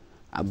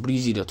a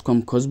breezy.com,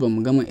 because ba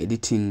mu gama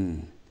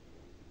editing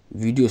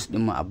videos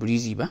ɗin mu a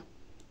breezy ba.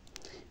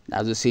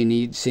 Da zo sai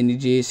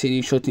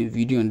ni shorting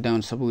video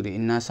down saboda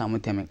in na samu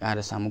time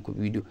ƙara samu ku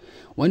video.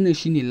 Wannan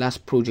shine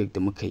last project da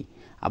muka yi.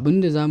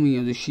 Abinda zamu yi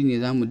yanzu shine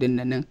zamu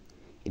danna nan.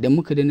 Idan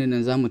muka danna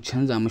nan zamu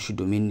canza mashi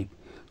domain name.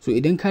 So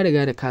idan ka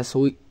riga da ka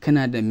sau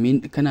kana da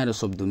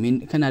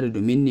subdomain, kana da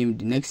domain name,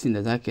 the next thing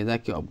da zaka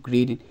yi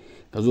upgrading,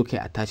 ka zo kai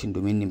attaching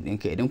domain name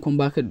ɗinka. Idan kun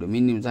baka da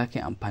domain name zaka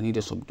yi amfani da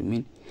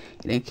subdomain.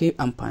 Idan ka yi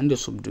amfani da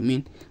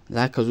subdomain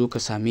zaka zo ka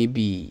same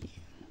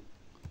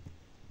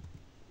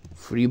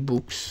free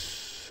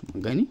books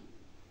mu gani.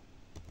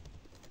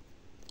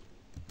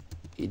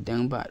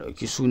 Idan ba a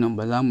ɗauki sunan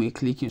ba za mu yi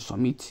clicking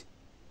submit.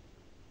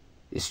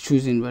 Is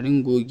choosing, bari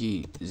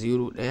goge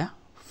 01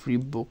 free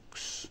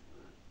books.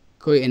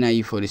 Kawai ina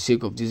yi for the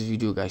sake of this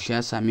video, gashi ya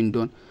samin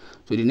don.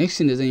 So the next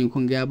thing da zan yi,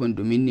 kun ga ban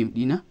domain name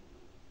ɗina.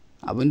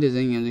 Abinda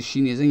zan yi yanzu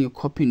shine zan yi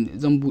copy,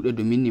 zan buɗe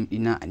domain name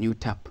ɗina a new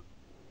tab.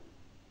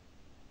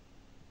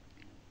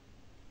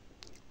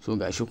 So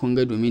gashi kun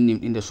ga domain name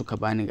ɗin da suka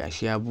bani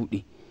gashi ya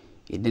buɗe.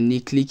 Idan ni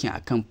clicking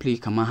akan play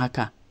kamar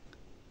haka,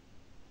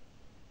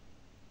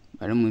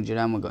 bari mu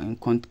jira mu ga in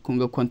kun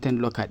ga content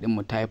locker din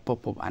mu ta yi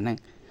pop up anan,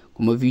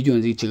 kuma video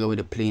zai ci gaba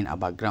da playing a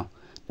background.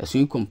 Da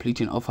sun yi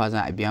completing offer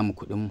za a biya mu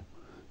kuɗin mu.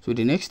 So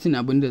the next thing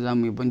abinda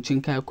zamu yi,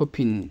 bancin kai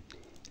copy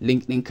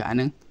link ɗinka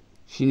anan,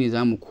 shine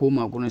zamu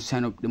koma gurin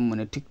sign up din mu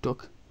na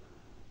TikTok.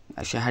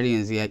 Gashi har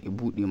yanzu ya ki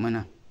buɗe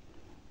mana,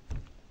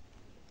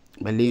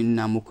 balle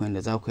ina muku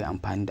yanda za ku yi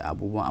amfani da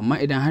abubuwa. Amma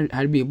idan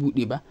har bai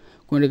buɗe ba,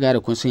 kun riga da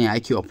kun san ya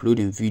ake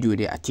uploading video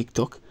dai a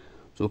TikTok.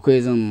 So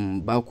kai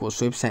zan ba ku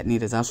wasu website ne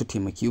da za su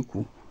taimake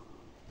ku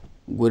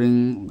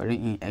gurin, bari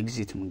in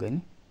exit mu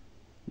gani.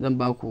 Zan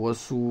ba ku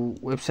wasu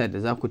website da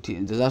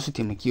za su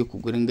taimake ku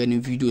gurin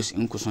ganin videos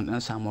in ku sun dan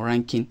samu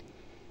ranking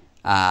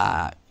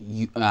a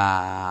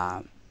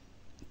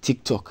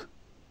TikTok.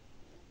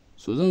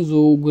 So zan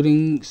zo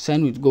gurin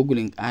sign with Google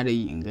in ƙara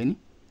yi in gani.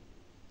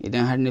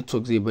 Idan har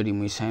network zai bari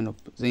mu sign up,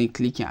 zan yi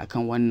clicking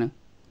akan wannan.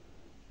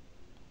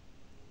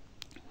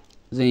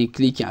 Zan yi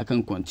clicking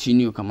akan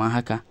continue kamar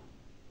haka.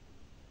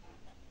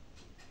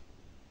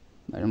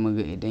 Bari mu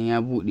ga idan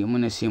ya buɗe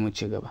mana sai mu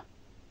ci gaba.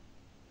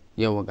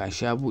 Yawa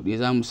gashi ya buɗe,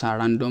 za mu sa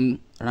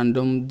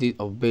random date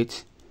of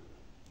birth.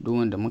 Duk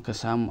wanda muka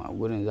samu a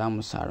gurin za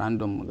mu sa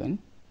random mu gani.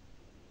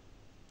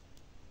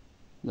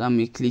 Za mu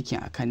yi clicking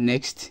akan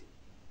next.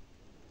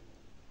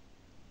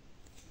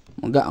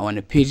 Mu ga a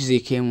wani page zai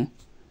kai mu.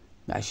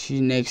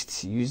 Gashi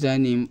next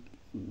username,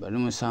 bari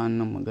mu sa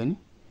wannan mu gani.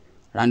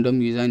 Random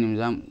username,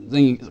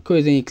 zan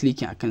yi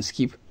clicking akan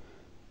skip,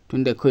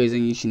 tunda kawai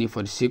zan yi shi ne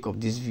for the sake of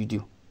this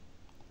video.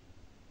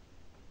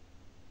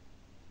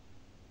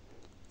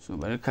 So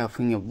bari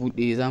kafin ya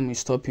buɗe za mu yi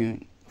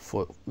stopping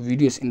for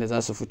videos inda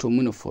za su fito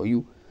mana for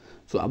you.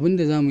 So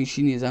abinda za mu yi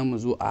shine za mu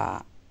zo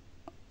a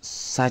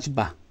search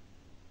bar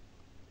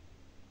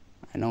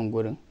a nan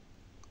gurin.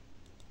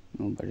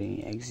 No,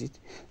 bari exit.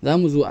 Za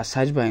mu zo a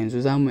search bar yanzu,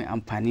 za mu yi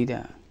amfani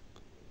da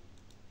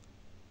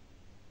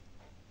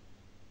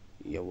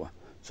yawa.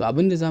 So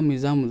abinda zamu yi,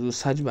 zamu zo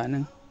search bar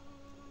nan,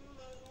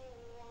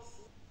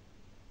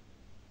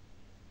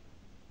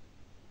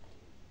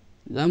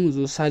 zamu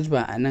zo search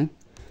bar anan,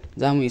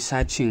 zamu yi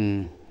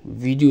searching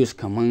videos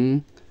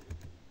kaman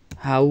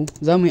how,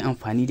 zamu yi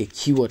amfani da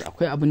keyword.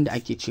 Akwai abin da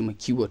ake ce ma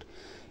keyword.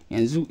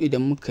 Yanzu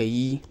idan muka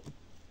yi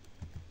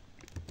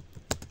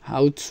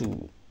how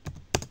to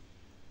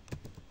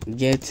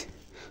get,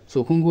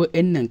 so kun ga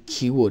waɗannan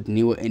keyword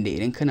ne waɗanda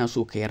idan kana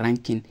so ka yi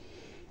ranking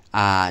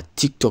a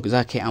TikTok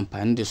za ka yi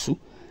amfani da su.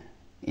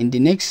 In the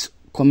next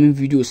coming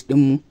videos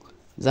ɗinmu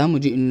za mu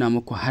je in nuna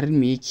muku har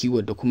me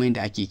keyword da kuma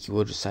yadda ake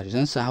keyword research.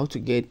 Zan sa how to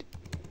get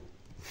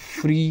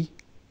free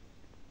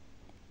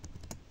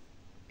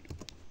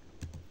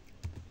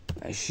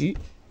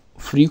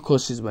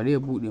courses, bari ya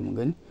buɗe mu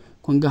gani.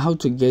 Kun ga how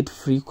to get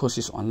free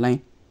courses online,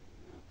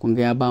 kun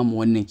ga ya ba mu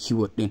wannan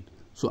keyword ɗin.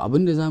 So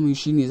abin da za mu yi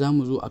shine za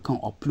mu zo akan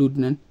upload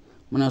nan,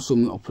 muna so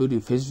mu yi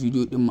uploading first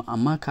video ɗinmu,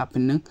 amma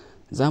kafin nan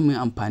za mu yi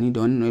amfani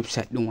da wannan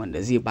website ɗin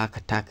wanda zai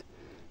baka tag,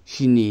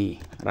 shine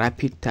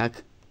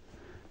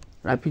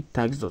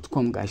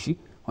rapidtags.com. gashi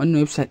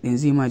wannan website ɗin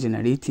zai ma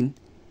generating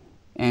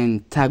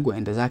and tag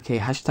wanda za ka yi,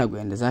 hashtag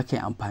wanda za ka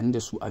yi amfani da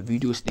su a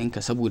videos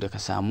ɗinka saboda ka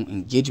samu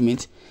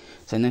engagement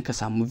sannan ka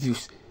samu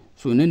views.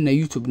 So nan na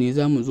YouTube ne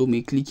za mu zo mu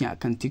yi clicking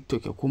akan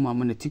TikTok ya koma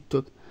mana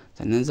TikTok,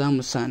 sannan za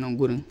mu sa nan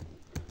gurin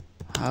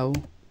how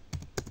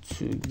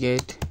to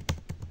get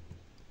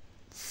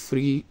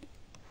free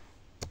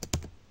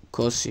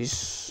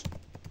courses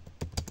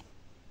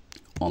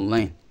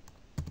online.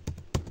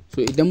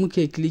 So idan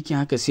muka yi clicking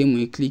haka sai mu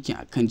yi clicking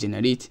akan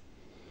generate.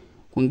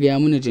 Kun ga ya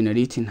muna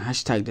generating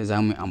hashtag da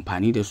za mu yi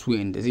amfani da su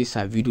inda zai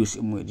sa videos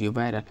in mu je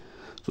viral.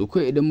 So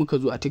kawai idan muka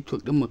zo a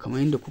TikTok din mu, kamar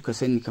yadda kuka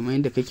sani, kamar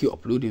yadda kake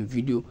uploading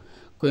video,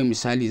 kawai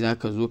misali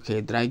zaka zo ka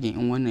yi dragging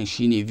in wannan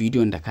shine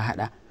video da ka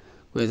hada,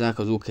 kawai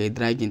zaka zo ka yi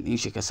dragging din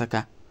shi ka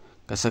saka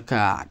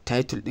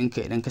title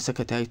ɗinka. Idan ka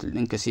saka title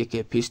ɗinka sai ka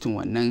yi pasting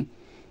wannan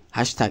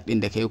hashtag ɗin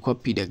da ka yi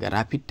copy daga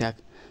rapid tag.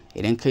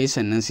 Idan ka yi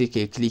sannan sai ka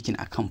yi clicking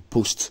akan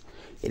post.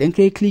 Idan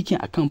ka yi clicking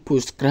akan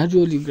post,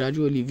 gradually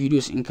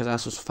videos ɗinka za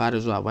su fara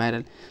zuwa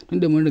viral.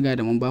 Tunda mun riga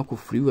da mun baku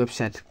free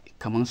website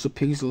kamar su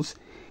Pixels,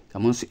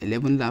 kamar su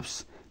 11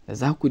 Labs, da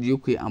za ku je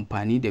ku yi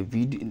amfani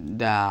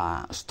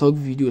da stock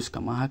videos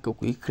kamar haka,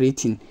 ku yi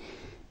creating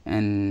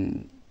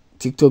and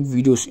TikTok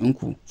videos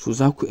ɗinku. So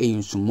za ku iya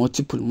yin su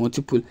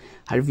multiple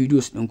har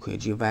videos ɗinku ya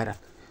je viral.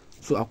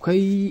 So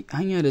akwai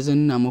hanya da zan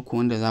nuna muku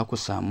wanda za ku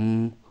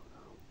samu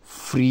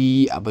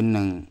free abin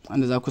nan,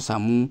 wanda za ku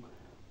samu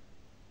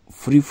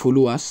free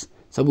followers,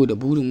 saboda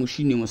burin mu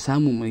shine mu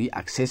samu mu yi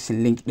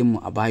accessing link ɗinmu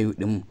a bio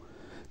ɗinmu.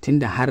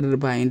 Tunda har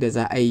bayan da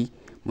za a yi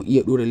mu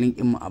iya ɗora link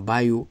ɗinmu a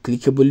bio,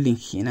 clickable link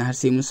kenan, har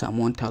sai mun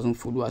samu 1000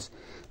 followers.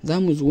 Za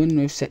mu zo wannan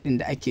website ɗin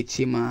da ake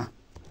ce ma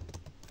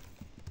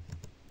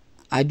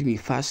adme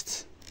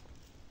fast.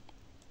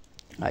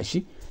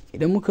 Gashi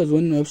idan muka zo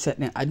wannan website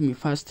ɗin adme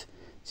fast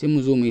sai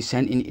mu zo mu yi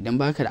sign in. Idan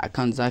baka da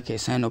account za ka yi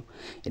sign up.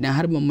 Idan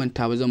har ban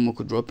manta ba zan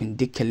muku dropping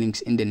dukkan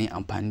links inda ne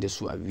amfani da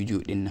su a video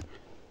ɗin nan.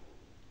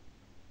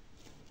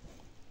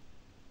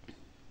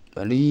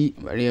 Bari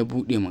ya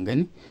buɗe mu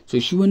gani. So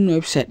shi wannan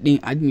website ɗin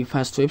adme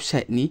fast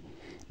website ne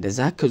da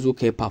za ka zo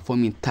ka yi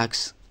performing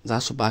tax, za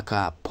su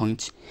baka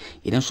point.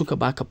 Idan suka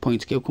baka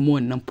point, kai kuma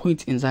wannan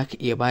point in za ka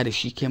iya ba da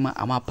shi kai ma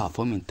amma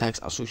performing tax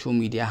a social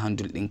media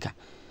handle ɗinka.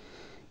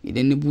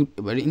 Idan ni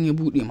buɗe, bari in ya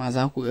buɗe ma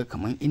za ku ga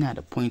kamar ina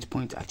da point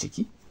a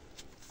ciki.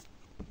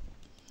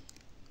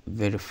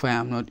 Verify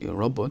I'm not a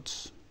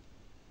robot.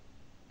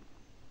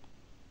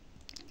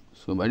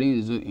 So bari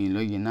in zo in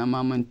login. Na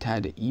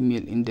manta da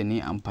email inda ne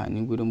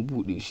amfani gurin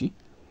buɗe shi,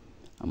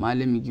 amma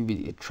let me give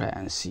it a try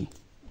and see.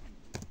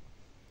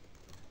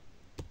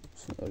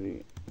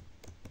 Sorry,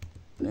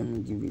 let me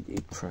give it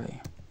a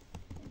try.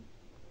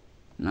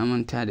 Na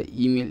manta da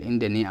email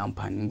inda ne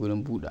amfani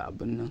gurin buɗe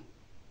abin nan.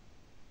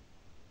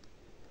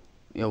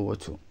 Yawwa,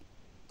 to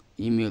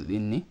email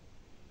din ne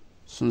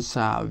sun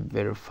sa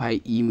verify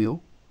email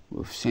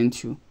we've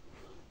sent you.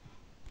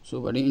 So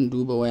bari in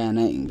duba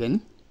wayana in gani,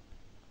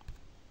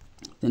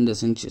 tunda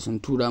sun ce sun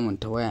tura min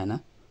ta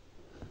wayana,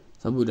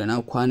 saboda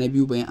na kwana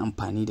biyu ban yi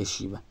amfani da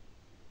shi ba.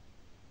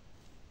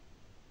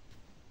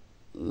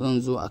 Zan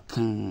zo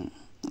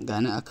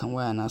gani akan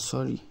wayana,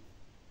 sorry.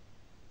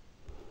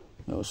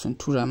 Yau sun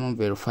tura min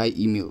verify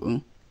email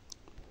din,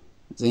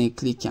 zan yi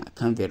clicking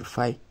akan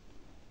verify.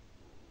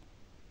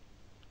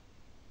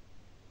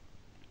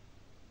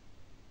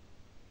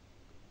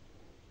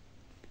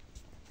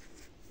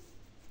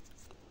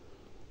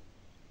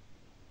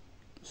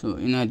 So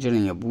ina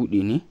jiran ya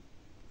buɗe ne.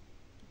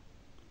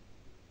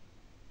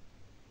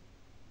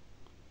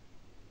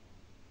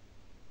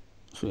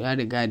 So ya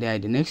riga da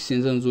the next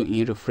thing zan zo in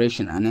yi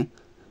refreshing anan,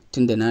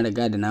 tunda na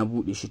riga da na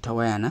buɗe shi ta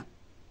wayana.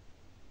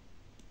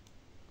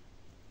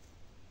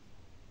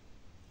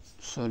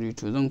 Sorry,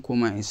 to zan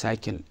koma in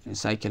sake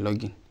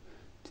login,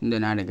 tunda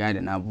na riga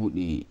da na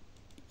buɗe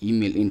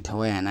email ɗin ta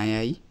wayana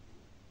yayi.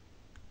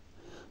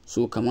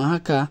 So kamar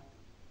haka,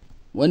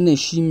 wannan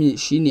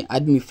shine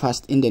adme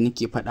fast inda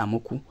nake faɗa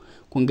muku.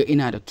 Kun ga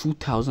ina da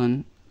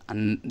 2000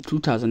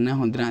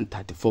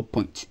 2934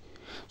 points.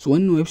 So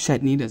wannan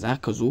website ne da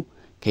zaka zo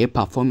ka yi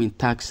performing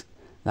tax,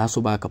 za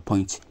su baka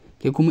points.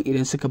 Kai kuma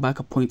idan suka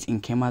baka points in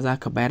kai ma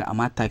zaka bayar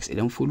amma tax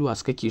idan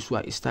followers kake so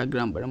a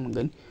Instagram, bari mu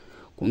gani.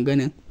 Kun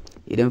ganin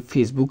idan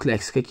Facebook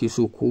likes kake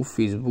so ko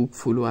Facebook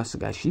followers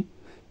gashi,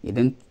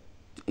 idan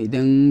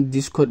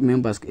Discord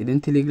members, idan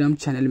Telegram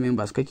channel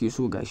members kake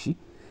so gashi,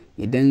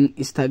 idan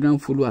Instagram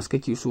followers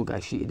kake so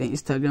gashi, idan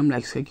Instagram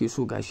likes kake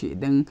so gashi,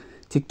 idan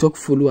TikTok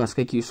followers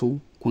kake so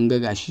kun ga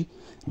gashi,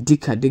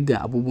 duka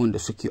abubuwan da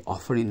suke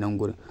offering nan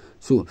gurin.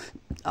 So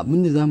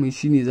abinda zamu yi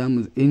shine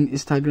in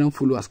Instagram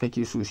followers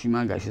kake so shi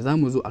ma gashi,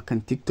 zamu zo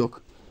akan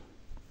TikTok.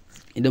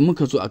 Idan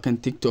muka zo akan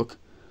TikTok,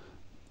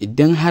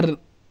 idan har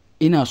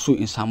ina so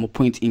in samu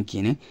point in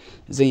kenan,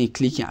 zan yi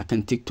clicking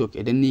akan TikTok.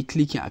 Idan ni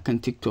clicking akan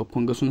TikTok,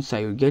 kun ga sun sa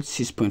you get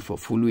 6 points for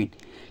following.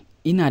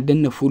 Ina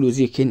danna follow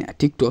zai kai ni a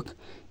TikTok.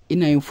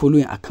 Ina yin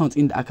following account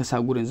inda aka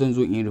sa gurin, zan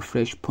zo in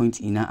refresh points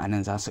ina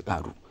anan za su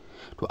karu.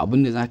 To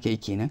abinda zaka yi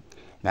kenan,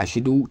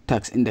 gashi duk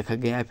tax inda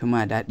kaga yafi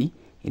ma daɗi,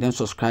 idan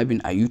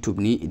subscribing a YouTube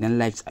ne, idan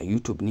likes a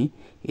YouTube ne,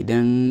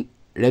 idan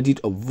Reddit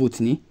of vote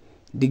ne,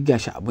 duk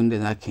gashi abinda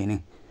zaka yi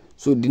nan.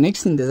 So the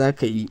next thing da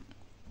zaka yi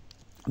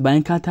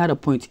bayan ka tara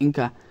point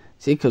ɗinka,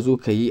 sai ka zo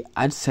ka yi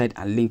add site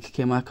and link,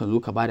 kai ma ka zo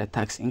ka bada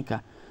tax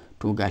ɗinka.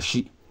 To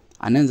gashi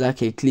anan za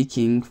ka yi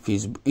clicking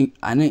Facebook,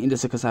 anan inda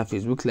suka sa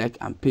Facebook like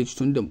and page,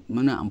 tunda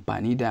muna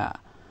amfani da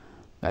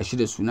gashi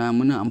da suna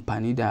muna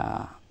amfani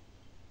da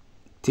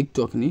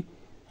TikTok ne,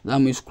 za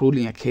mu yi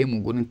scrolling ya kai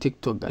mu gurin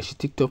TikTok. Gashi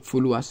TikTok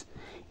followers,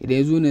 idan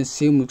ya zo nan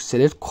sai mu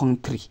select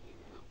country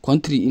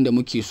inda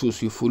muke so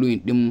su yi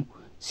following din mu,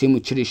 sai mu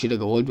cire shi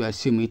daga worldwide,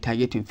 sai mu yi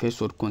targeting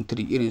first world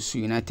country irin su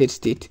United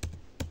States,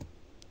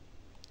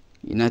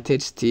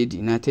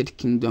 United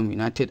Kingdom,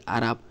 United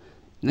Arab.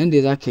 Nan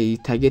da za ka yi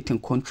targeting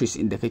countries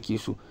inda kake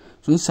so.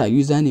 Sun sa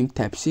username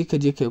type, sai ka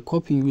je ka yi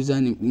copy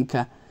username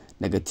ɗinka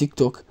daga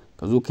TikTok,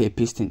 ka zo ka yi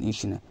pasting ɗin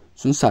shi nan.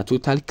 Sun sa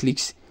total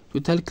clicks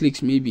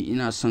maybe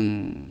ina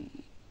son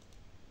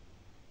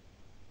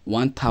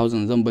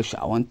 1000, zan bar shi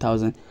a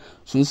 1000.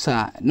 Sun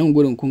sa nan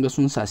gurin kun ga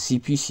sun sa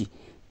CPC,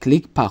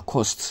 click per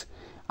cost,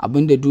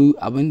 abinda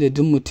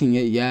duk mutum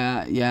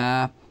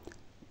ya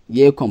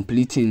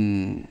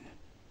completing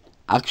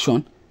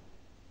action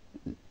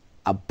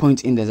a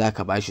point inda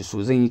zaka bashi.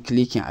 So zan yi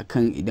clicking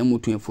akan idan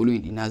mutum ya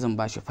following ina, zan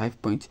bashi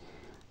 5 points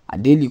a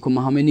daily.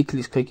 Kuma how many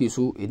clicks kake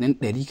so, idan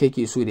 100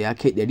 kake so da ya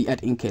kai 100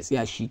 ad ɗinka ya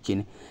tsaya shi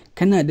kenan,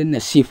 kana danna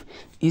save,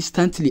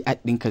 instantly ad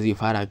ɗinka zai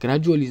fara.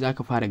 Gradually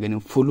zaka fara ganin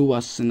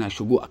followers suna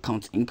shigo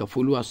account ɗinka,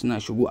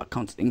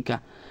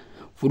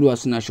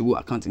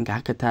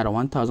 haka tara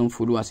 1000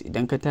 followers.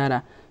 Idan ka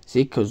tara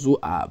sai ka zo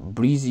a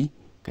Breezy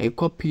ka yi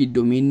copy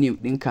domain name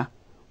ɗinka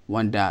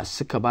wanda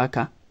suka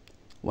baka.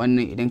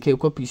 Wannan idan kai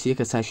copy sai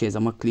ka sashi ya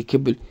zama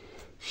clickable,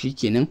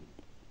 shikenan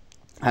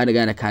har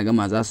riga da ka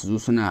gama za su zo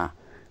suna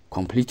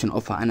completing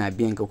offer, ana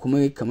biyan ka.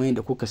 Kuma kamar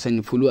yadda kuka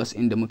sani followers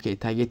inda muka yi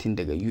targeting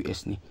daga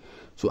US ne.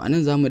 So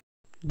anan zamu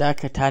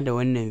dakata da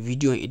wannan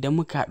video. Idan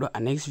muka haɗu a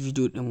next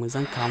video din mu,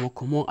 zan kawo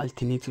muku more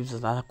alternatives da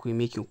za ku yi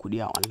making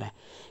kuɗi a online.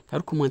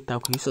 Kar ku manta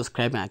ku yi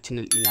subscribe a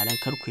channel ina dan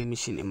kar ku yi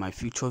missing in my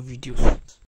future videos.